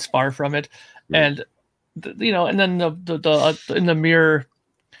 and that's far from it. And and then the In the Mirror,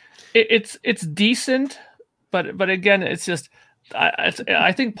 it's decent, but again, it's just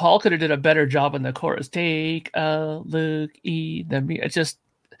I think Paul could have did a better job on the chorus. Take a look in the mirror. It's just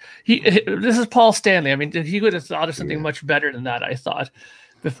this is Paul Stanley. I mean, he could have thought of something much better than that, I thought,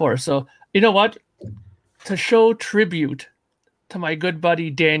 before. So you know what? To show tribute to my good buddy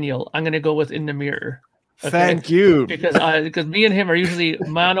Daniel, I'm going to go with In the Mirror. Okay? Thank you. Because me and him are usually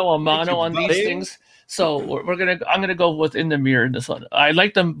mano a mano on these things. So I'm gonna go with In the Mirror in this one. I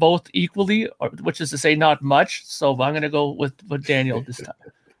like them both equally, which is to say, not much. So I'm gonna go with Daniel this time.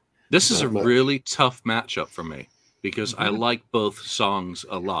 This is a really tough matchup for me because I like both songs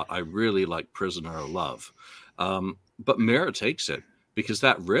a lot. I really like Prisoner of Love, but Mirror takes it because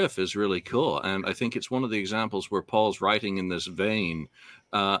that riff is really cool, and I think it's one of the examples where Paul's writing in this vein,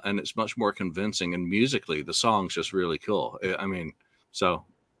 and it's much more convincing. And musically, the song's just really cool. I mean, so.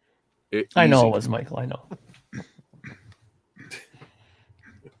 I know it was Michael. I know.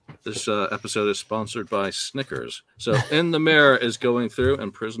 This episode is sponsored by Snickers. So In the Mirror is going through,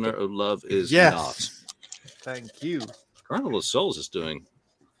 and Prisoner of Love is not. Thank you. Carnival of Souls is doing.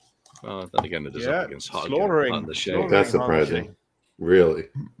 Then again, it is up against Hog on the Shade. That's surprising. Really?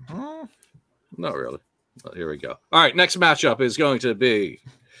 Not really. Well, here we go. All right, next matchup is going to be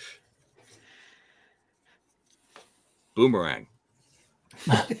Boomerang.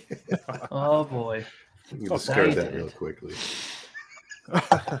 Oh boy! You can discard that real quickly.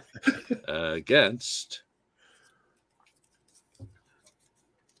 Against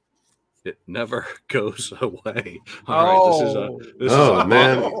It Never Goes Away. All right, this is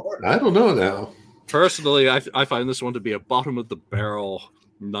man, I don't know now. Personally, I find this one to be a bottom of the barrel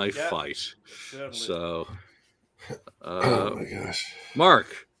knife fight. Definitely. So, oh my gosh,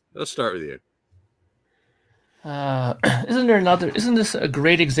 Mark, let's start with you. Isn't this a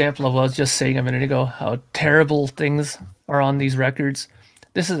great example of what I was just saying a minute ago, how terrible things are on these records?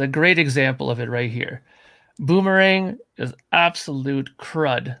 This is a great example of it right here. Boomerang is absolute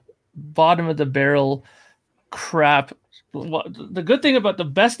crud, bottom of the barrel crap.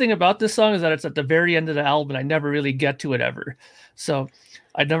 The best thing about this song is that it's at the very end of the album, and I never really get to it ever. So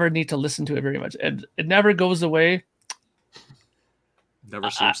I never need to listen to it very much. And It Never Goes Away. Never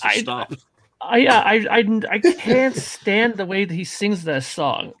seems to stop. I can't stand the way that he sings that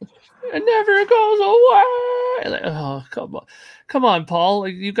song. It never goes away. Like, oh, come on, Paul.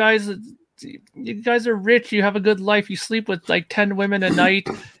 Like, you guys are rich. You have a good life. You sleep with like 10 women a night.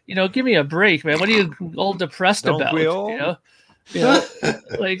 Give me a break, man. What are you all depressed about? We all?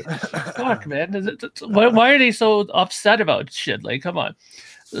 Like, fuck, man. Why are they so upset about shit? Like, come on.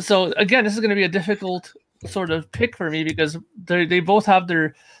 So again, this is going to be a difficult sort of pick for me because they both have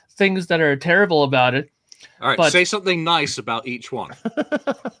their things that are terrible about it. All right, say something nice about each one.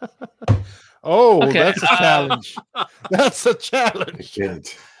 Okay. That's a challenge. That's a challenge.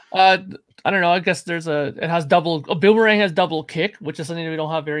 I don't know. I guess Boomerang has double kick, which is something that we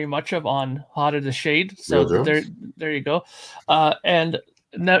don't have very much of on Hot of the Shade. So there you go. And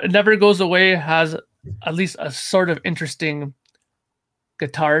Never Goes Away has at least a sort of interesting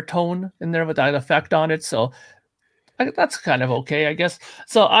guitar tone in there with that effect on it. So that's kind of okay, I guess.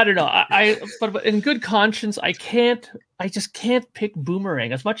 So I don't know. But in good conscience, I just can't pick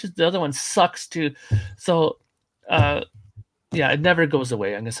Boomerang as much as the other one sucks too. So, yeah, it never goes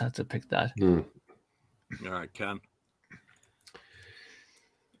away. I just have to pick that. All right, Ken.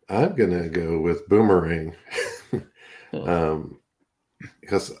 I'm gonna go with Boomerang.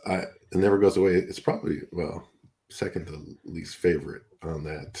 Because it never goes away. It's probably second to least favorite on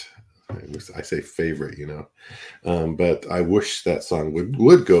that. I say favorite, but I wish that song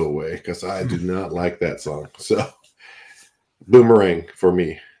would go away because I do not like that song. So Boomerang for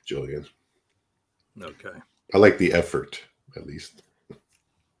me, Julian. Okay. I like the effort, at least.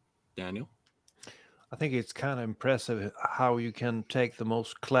 Daniel? I think it's kind of impressive how you can take the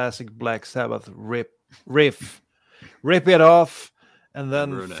most classic Black Sabbath riff, rip it off, and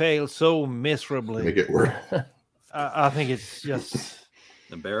then fail so miserably. Make it work. I think it's just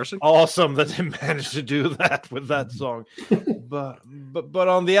embarrassing. Awesome that they managed to do that with that song. but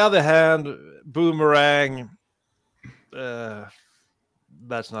on the other hand, Boomerang,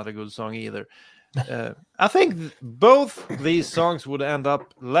 that's not a good song either. I think both these songs would end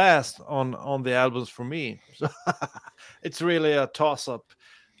up last on the albums for me. So it's really a toss-up.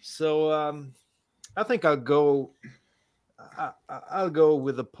 So I think I'll go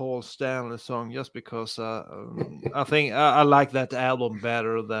with the Paul Stanley song just because I think I like that album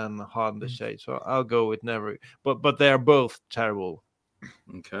better than Hard in the Shade. So I'll go with Never. But they're both terrible.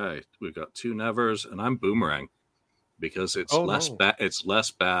 Okay, we've got two nevers, and I'm Boomerang because it's it's less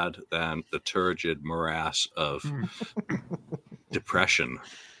bad than the turgid morass of depression,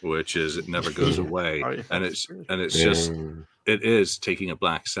 which is it never goes away, and it's just. It is taking a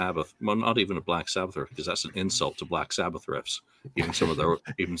Black Sabbath, well, not even a Black Sabbath riff, because that's an insult to Black Sabbath riffs. Even some of their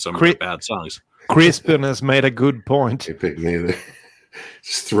bad songs. Crispin has made a good point. You pick neither.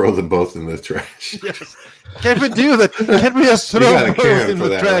 Just throw them both in the trash. Yes. Can we do that? Can we just throw them both in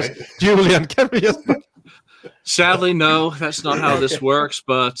the trash, right? Julian? Can we just? Sadly, no, that's not how this works,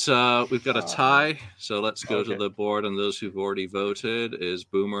 but we've got a tie, so let's go to the board, and those who've already voted is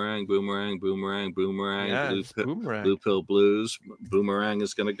Boomerang, Boomerang, Boomerang, Boomerang, Boomerang. Blue Pill Blues. Boomerang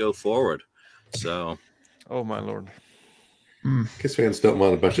is going to go forward. So, oh my lord. Kiss fans don't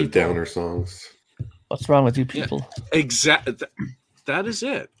want a bunch of downer songs. What's wrong with you people? Yeah, exactly. That is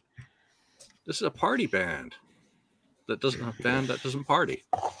it. This is a party band that doesn't party.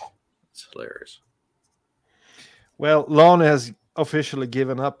 It's hilarious. Well, Lon has officially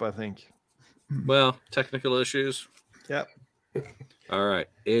given up, I think. Well, technical issues. Yep. All right.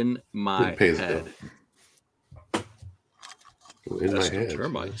 In my head. In my head.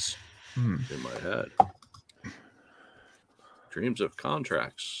 Termites. In my head. Dreams of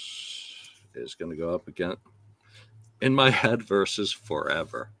Contracts is going to go up again. In my head versus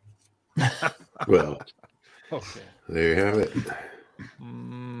Forever. Well, okay. There you have it.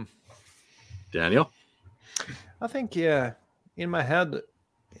 Daniel? I think, In My Head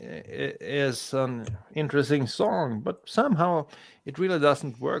is an interesting song, but somehow it really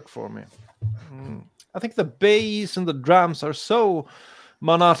doesn't work for me. I think the bass and the drums are so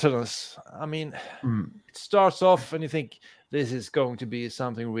monotonous. I mean, it starts off and you think this is going to be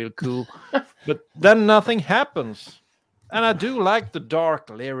something real cool, but then nothing happens. And I do like the dark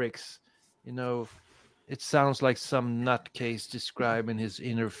lyrics. It sounds like some nutcase describing his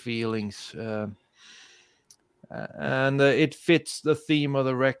inner feelings. And it fits the theme of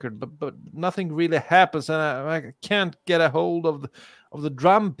the record, but nothing really happens, and I can't get a hold of the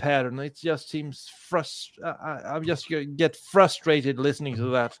drum pattern. It just seems I just get frustrated listening to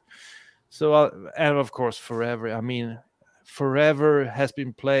that. So and of course, Forever. I mean, Forever has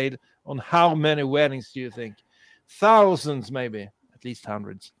been played on how many weddings do you think? Thousands, maybe, at least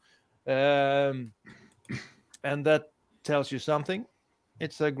hundreds. And that tells you something.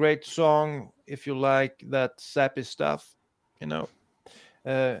 It's a great song if you like that sappy stuff, And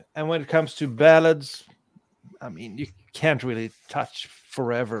when it comes to ballads, I mean, you can't really touch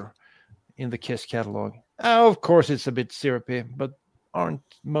Forever in the Kiss catalog. Of course, it's a bit syrupy, but aren't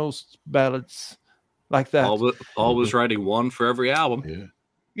most ballads like that? Always writing one for every album.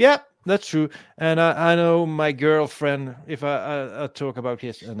 Yeah, that's true. And I know my girlfriend, if I talk about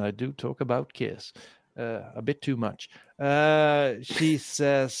Kiss, and I do talk about Kiss, a bit too much. She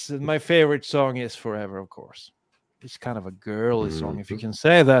says my favorite song is Forever, of course. It's kind of a girly song, if you can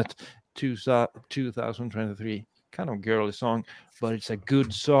say that. 2023, kind of girly song, but it's a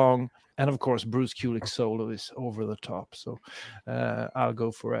good song. And of course, Bruce Kulick's solo is over the top. So I'll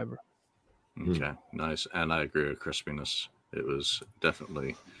go Forever. Okay, nice. And I agree with crispiness. It was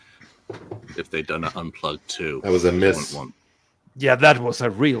definitely, if they'd done an unplugged too. That was a miss. Yeah, that was a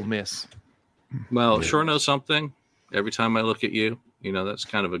real miss. Well, Sure Know Something. Every Time I Look at You. That's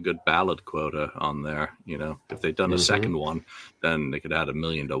kind of a good ballad quota on there. If they'd done a second one, then they could add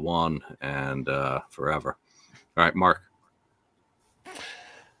 1,000,000 to one and forever. All right, Mark.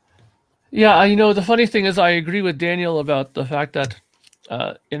 Yeah, the funny thing is, I agree with Daniel about the fact that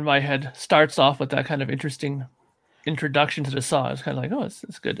In My Head starts off with that kind of interesting introduction to the song. It's kind of like, oh,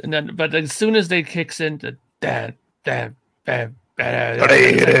 it's good. And then, but as soon as they kicks into damn,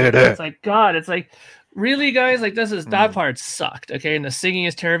 it's like, God, it's like, really, guys? Like, that part sucked. Okay, and the singing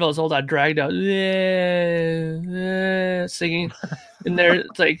is terrible. It's all that dragged out singing in there.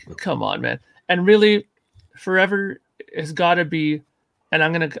 It's like, come on, man. And really, Forever has got to be. And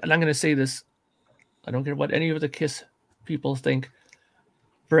I'm gonna say this. I don't care what any of the Kiss people think.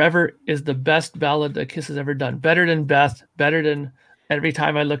 Forever is the best ballad that Kiss has ever done. Better than Beth. Better than Every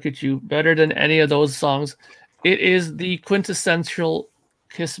Time I Look at You. Better than any of those songs. It is the quintessential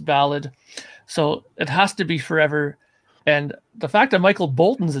Kiss ballad. So it has to be Forever. And the fact that Michael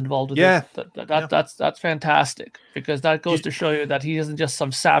Bolton's involved with it, that's fantastic, because that goes to show you that he isn't just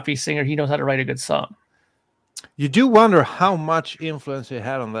some sappy singer. He knows how to write a good song. You do wonder how much influence he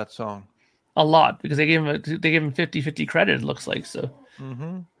had on that song. A lot, because they gave him 50-50 credit, it looks like. So.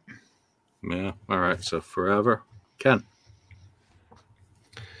 Yeah. All right. So Forever. Ken.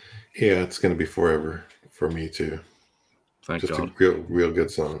 Yeah, it's going to be Forever for me too. Thank God. God. A real good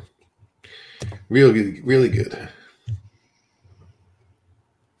song. Real good, really good.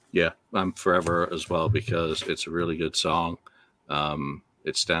 Yeah, I'm Forever as well, because it's a really good song.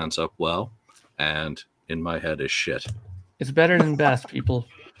 It stands up well, and In My Head is shit. It's better than Beth, people.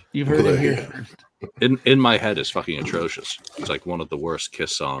 You've heard it here first. In My Head is fucking atrocious. It's like one of the worst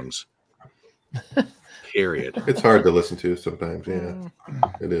Kiss songs. Period. It's hard to listen to sometimes. Yeah,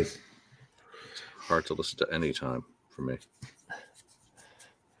 it is. Hard to listen to any time for me.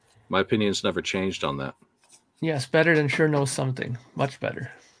 My opinion's never changed on that. Yes, better than Sure Knows Something. Much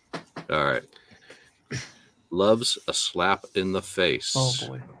better. All right. Love's a slap in the face. Oh,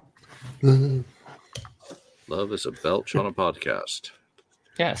 boy. Love is a belch on a podcast.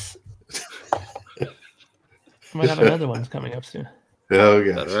 Yes. Might have another one coming up soon. Oh,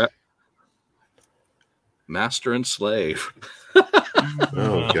 gosh. Right? Master and Slave.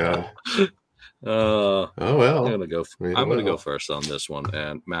 Oh, God. Oh well. I'm gonna go first on this one,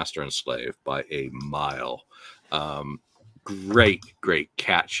 and Master and Slave by a mile. Great,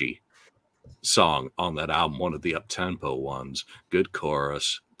 catchy song on that album. One of the up-tempo ones. Good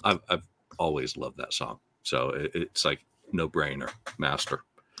chorus. I've always loved that song, so it's like no brainer. Master.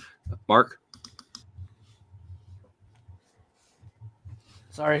 Mark.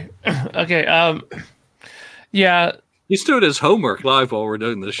 Sorry. Okay. Yeah. He's doing his homework live while we're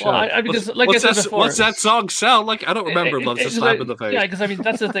doing this show. Well, because, like I said before, what's that song sound like? I don't remember. Love's a slap in the face. Yeah, because I mean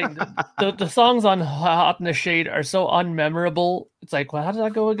that's the thing. The songs on Hot in the Shade are so unmemorable. It's like, well, how did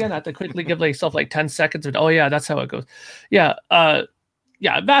that go again? I have to quickly give myself like 10 seconds. Oh yeah, that's how it goes. Yeah.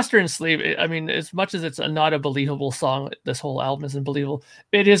 Yeah. Master and Slave. I mean, as much as it's not a believable song, this whole album isn't believable.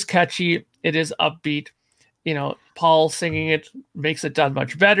 It is catchy. It is upbeat. You know, Paul singing it makes it done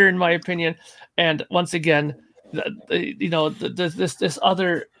much better, in my opinion. And once again, this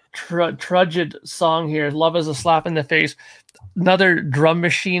other trudged song here, Love is a Slap in the Face, another drum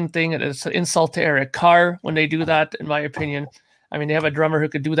machine thing. It's an insult to Eric Carr when they do that, in my opinion. I mean, they have a drummer who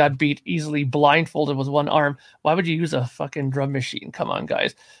could do that beat easily blindfolded with one arm. Why would you use a fucking drum machine? Come on,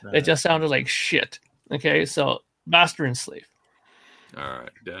 guys. It just sounded like shit. Okay, so Master and Slave. All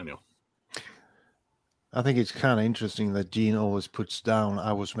right, Daniel. I think it's kind of interesting that Gene always puts down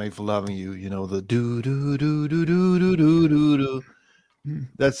 "I Was Made for Loving You." You know, the do do do do do do do do do.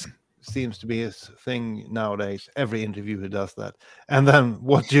 That seems to be his thing nowadays. Every interview he does that. And then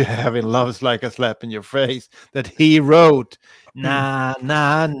what you have in "Love Is Like a Slap in Your Face" that he wrote, na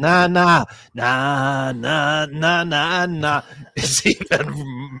na na na na na na na na. It's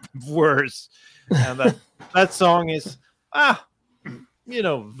even worse. And that song is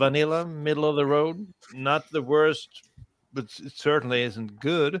vanilla, middle of the road, not the worst, but it certainly isn't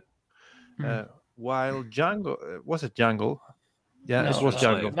good. While Jungle, was it Jungle? Yeah, it was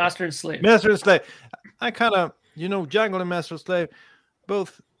Jungle. Master and Slave. Master and Slave. I kind of, Jungle and Master and Slave,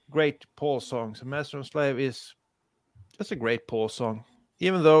 both great Paul songs. And Master and Slave is just a great Paul song,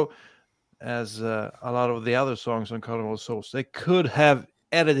 even though, as a lot of the other songs on Carnival of Souls, they could have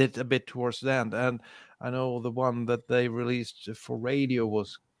edited a bit towards the end. And I know the one that they released for radio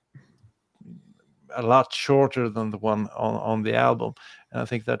was a lot shorter than the one on the album. And I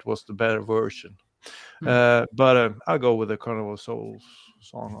think that was the better version. But I'll go with the Carnival of Souls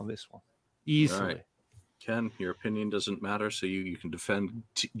song on this one. Easily. Right. Ken, your opinion doesn't matter, so you can defend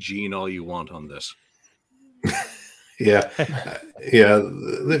Gene all you want on this. Yeah.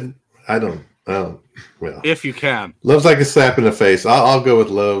 I don't. Well, if you can. Love's like a slap in the face. I'll go with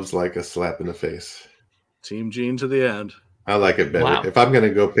Love's like a slap in the face. Team Gene to the end. I like it better. Wow. If I'm going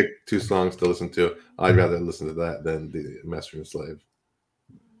to go pick two songs to listen to, I'd rather listen to that than the Master and Slave.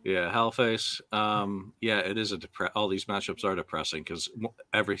 Yeah, Hellface. Yeah, it is all these matchups are depressing because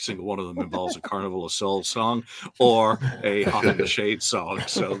every single one of them involves a Carnival of Souls song or a Hot in the Shade song.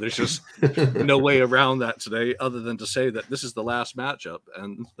 So there's just no way around that today, other than to say that this is the last matchup,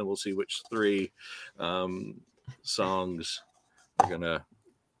 and then we'll see which three songs are gonna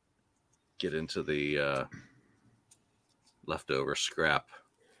get into the leftover scrap,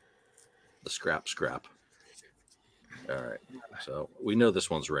 the scrap. All right, so we know this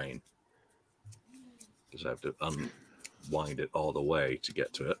one's Rain because I have to unwind it all the way to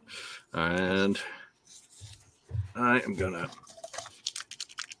get to it, and I am gonna.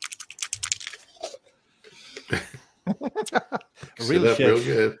 Real shit. Real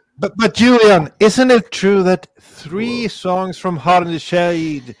good. But Julian, isn't it true that 3 songs from Hot in the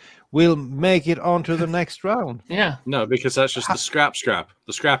Shade will make it onto the next round? Yeah. No, because that's just the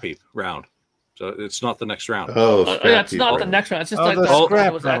scrappy round. So it's not the next round. Oh, Yeah, it's not the next round. It's just like the the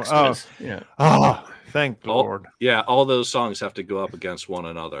scrap was round. extras. Yeah. Oh, thank Lord. Yeah, all those songs have to go up against one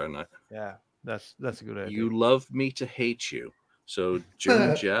another, and Yeah, that's a good idea. You Love Me to Hate You. So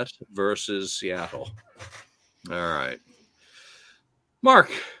Joan Jett versus Seattle. All right, Mark,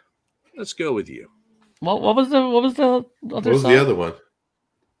 let's go with you. What was the other song? What was the other one?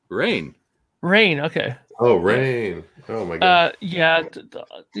 Rain. Rain. Okay. Oh, Rain. Oh my God. Yeah.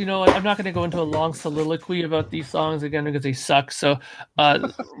 You know, I'm not going to go into a long soliloquy about these songs again because they suck. So,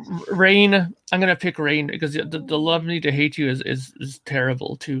 Rain. I'm going to pick Rain because the Love Me to Hate You is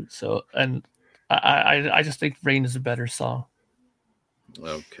terrible too. So, and I just think Rain is a better song.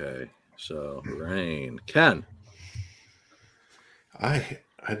 Okay, so Rain. Ken. I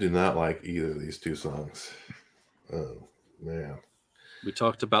do not like either of these two songs. Oh man. We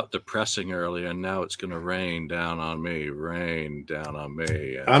talked about depressing earlier, and now it's going to rain down on me. Rain down on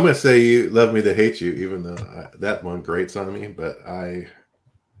me. I'm going to say You Love Me to Hate You, even though that one grates on me, but I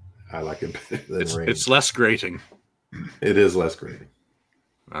like it better than Rain. It's less grating. It is less grating.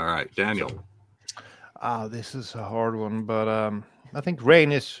 All right, Daniel. This is a hard one, but I think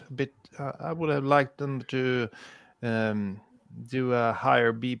Rain is a bit. I would have liked them to do a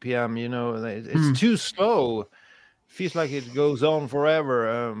higher BPM. You know, it's too slow. Feels like it goes on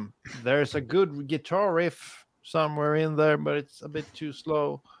forever. There's a good guitar riff somewhere in there, but it's a bit too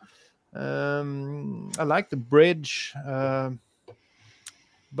slow. I like the bridge,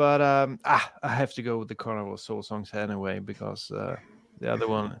 but I have to go with the Carnival of Soul songs anyway because the other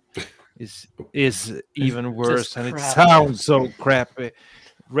one is even worse, and it sounds so crappy.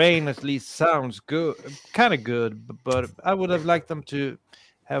 Rain at least sounds good, kind of good, but I would have liked them to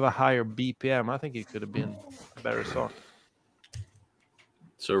have a higher BPM. I think it could have been a better song.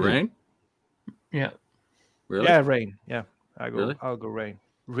 So Rain? Yeah. Really? Yeah, Rain. Yeah, I'll go Rain.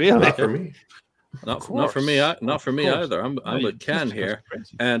 Really? Not for me. Not for me. Not for me either. I'm with Ken here,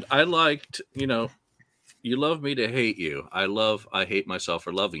 and I liked. You Love Me to Hate You. I Hate Myself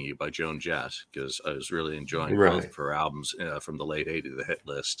for Loving You by Joan Jett because I was really enjoying both of her albums from the late 80s, the hit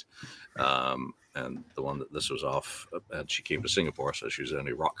list. And the one that this was off, and she came to Singapore, so she was the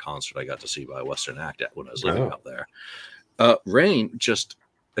only rock concert I got to see by Western Act when I was living out there. Rain, just,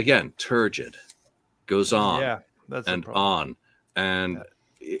 again, turgid, goes on and on. And,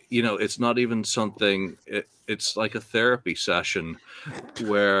 it's not even something, it's like a therapy session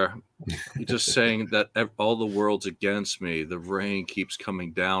where you're just saying that all the world's against me. The rain keeps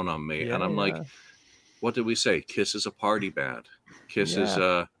coming down on me. And I'm like, what did we say? Kiss is a party band. Kiss is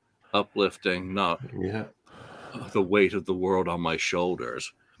uplifting, not the weight of the world on my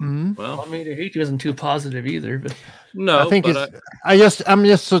shoulders. Mm-hmm. Well, I mean, I Hate You isn't too positive either. But no, I think I'm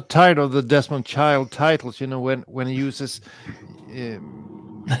just so tired of the Desmond Child titles. When he uses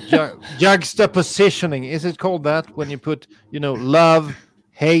juxtapositioning. Is it called that when you put love,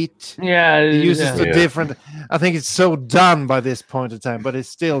 hate? Yeah, he uses the different. I think it's so done by this point in time, but it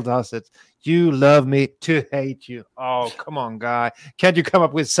still does it. You love me to hate you. Oh, come on, guy. Can't you come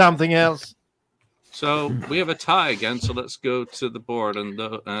up with something else? So we have a tie again. So let's go to the board and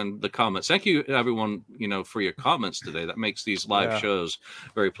the comments. Thank you, everyone, for your comments today. That makes these live shows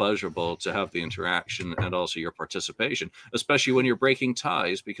very pleasurable to have the interaction and also your participation, especially when you're breaking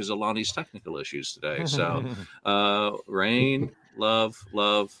ties because of Lonnie's technical issues today. So Rain, love,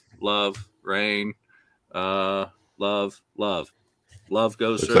 rain, love. Love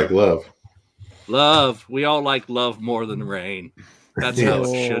goes Looks like love. Love. We all like love more than rain. That's how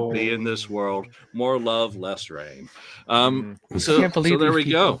it should be in this world. More love, less rain. So there we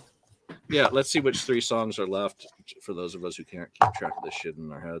go. Yeah, let's see which 3 songs are left for those of us who can't keep track of this shit in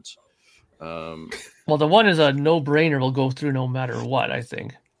our heads. Well, the one is a no-brainer. Will go through no matter what, I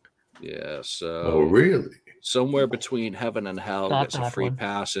think. Yeah, so... Oh, really? Somewhere between heaven and hell gets a free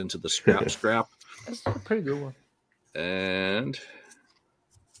pass into the scrap. That's a pretty good one. And...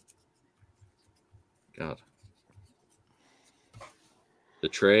 God. The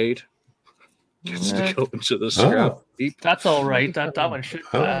trade gets to go into the scrap heap. That's all right. That one should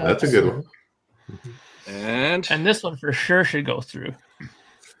pass. That's a good one. And this one for sure should go through.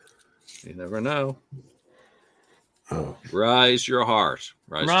 You never know. Oh. Rise your heart.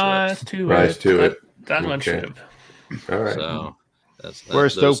 Rise to it. That one should have. All right. So that's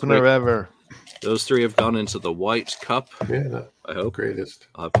worst opener ever. Those 3 have gone into the white cup. Yeah, I hope. Greatest.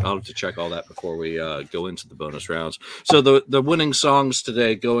 I'll have to check all that before we go into the bonus rounds. So the winning songs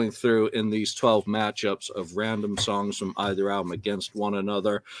today going through in these 12 matchups of random songs from either album against one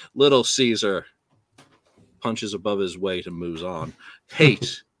another. Little Caesar punches above his weight and moves on.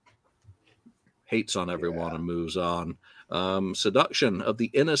 Hates on everyone and moves on. Seduction of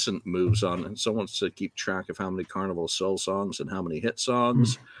the Innocent moves on, and someone wants to keep track of how many Carnival of Souls songs and how many hit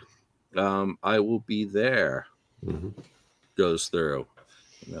songs. I Will Be There goes through.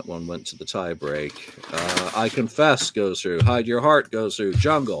 And that one went to the tie break. I Confess goes through. Hide Your Heart goes through.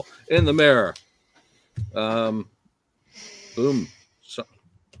 Jungle, In the Mirror. Boom.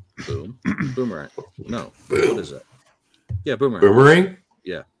 Boomerang. No. What is it? Yeah, Boomerang. Boomerang?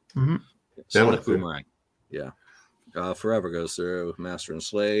 Yeah. Mm-hmm. Sonic Boomerang. Yeah. Forever goes through. Master and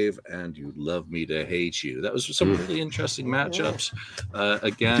Slave, and You Love Me to Hate You. That was some really interesting matchups.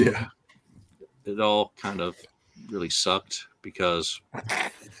 Again, it all kind of really sucked because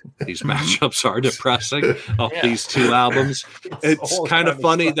these matchups are depressing of these 2 albums. It's kind of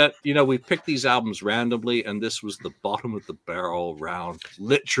funny that, we picked these albums randomly, and this was the bottom of the barrel round,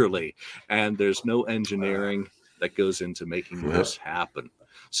 literally. And there's no engineering that goes into making this happen.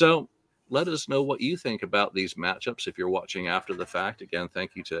 So let us know what you think about these matchups if you're watching after the fact. Again,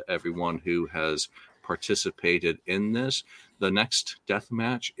 thank you to everyone who has participated in this. The next death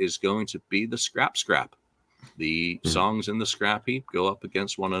match is going to be the Scrap. The songs in the scrap heap go up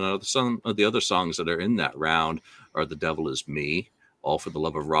against one another. Some of the other songs that are in that round are The Devil Is Me, All for the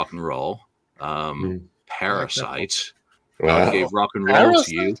Love of Rock and Roll, Parasite, God Gave Rock and Roll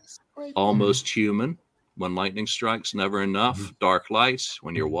to You, Almost Human, When Lightning Strikes, Never Enough, Dark Light,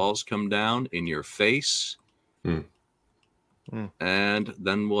 When Your Walls Come Down, In Your Face. And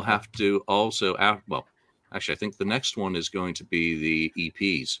then we'll have to also, actually, I think the next one is going to be the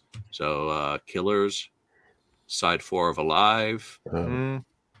EPs. So Killers, Side 4 of Alive, the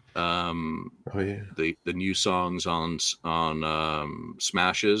new songs on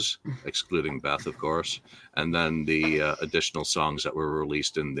Smashes, excluding Beth, of course, and then the additional songs that were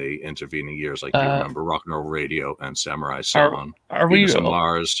released in the intervening years, like you remember Rock and Roll Radio and Samurai Song, Venus and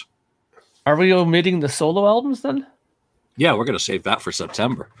Mars. Are we omitting the solo albums then? Yeah, we're going to save that for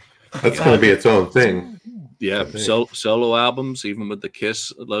September. That's going to be its own thing. Yeah, solo albums, even with the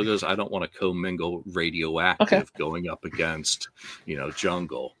Kiss logos, I don't want to commingle Radioactive going up against,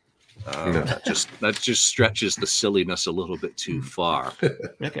 Jungle. That just stretches the silliness a little bit too far.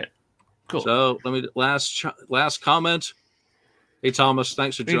 Okay, cool. So let me last comment. Hey Thomas,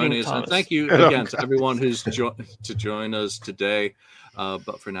 thanks for joining us, and thank you again to everyone who's to join us today.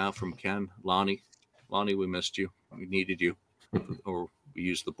 But for now, from Ken, Lonnie, we missed you. We needed you, or we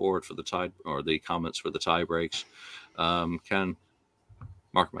used the board for the tie or the comments for the tie breaks. Ken,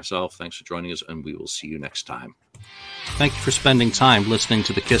 Mark, myself, thanks for joining us, and we will see you next time. Thank you for spending time listening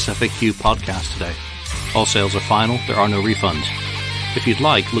to the KISS FAQ podcast today. All sales are final. There are no refunds. If you'd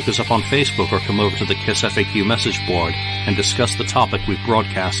like, look us up on Facebook or come over to the KISS FAQ message board and discuss the topic we've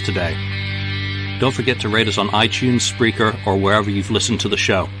broadcast today. Don't forget to rate us on iTunes, Spreaker, or wherever you've listened to the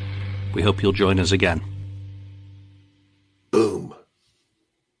show. We hope you'll join us again.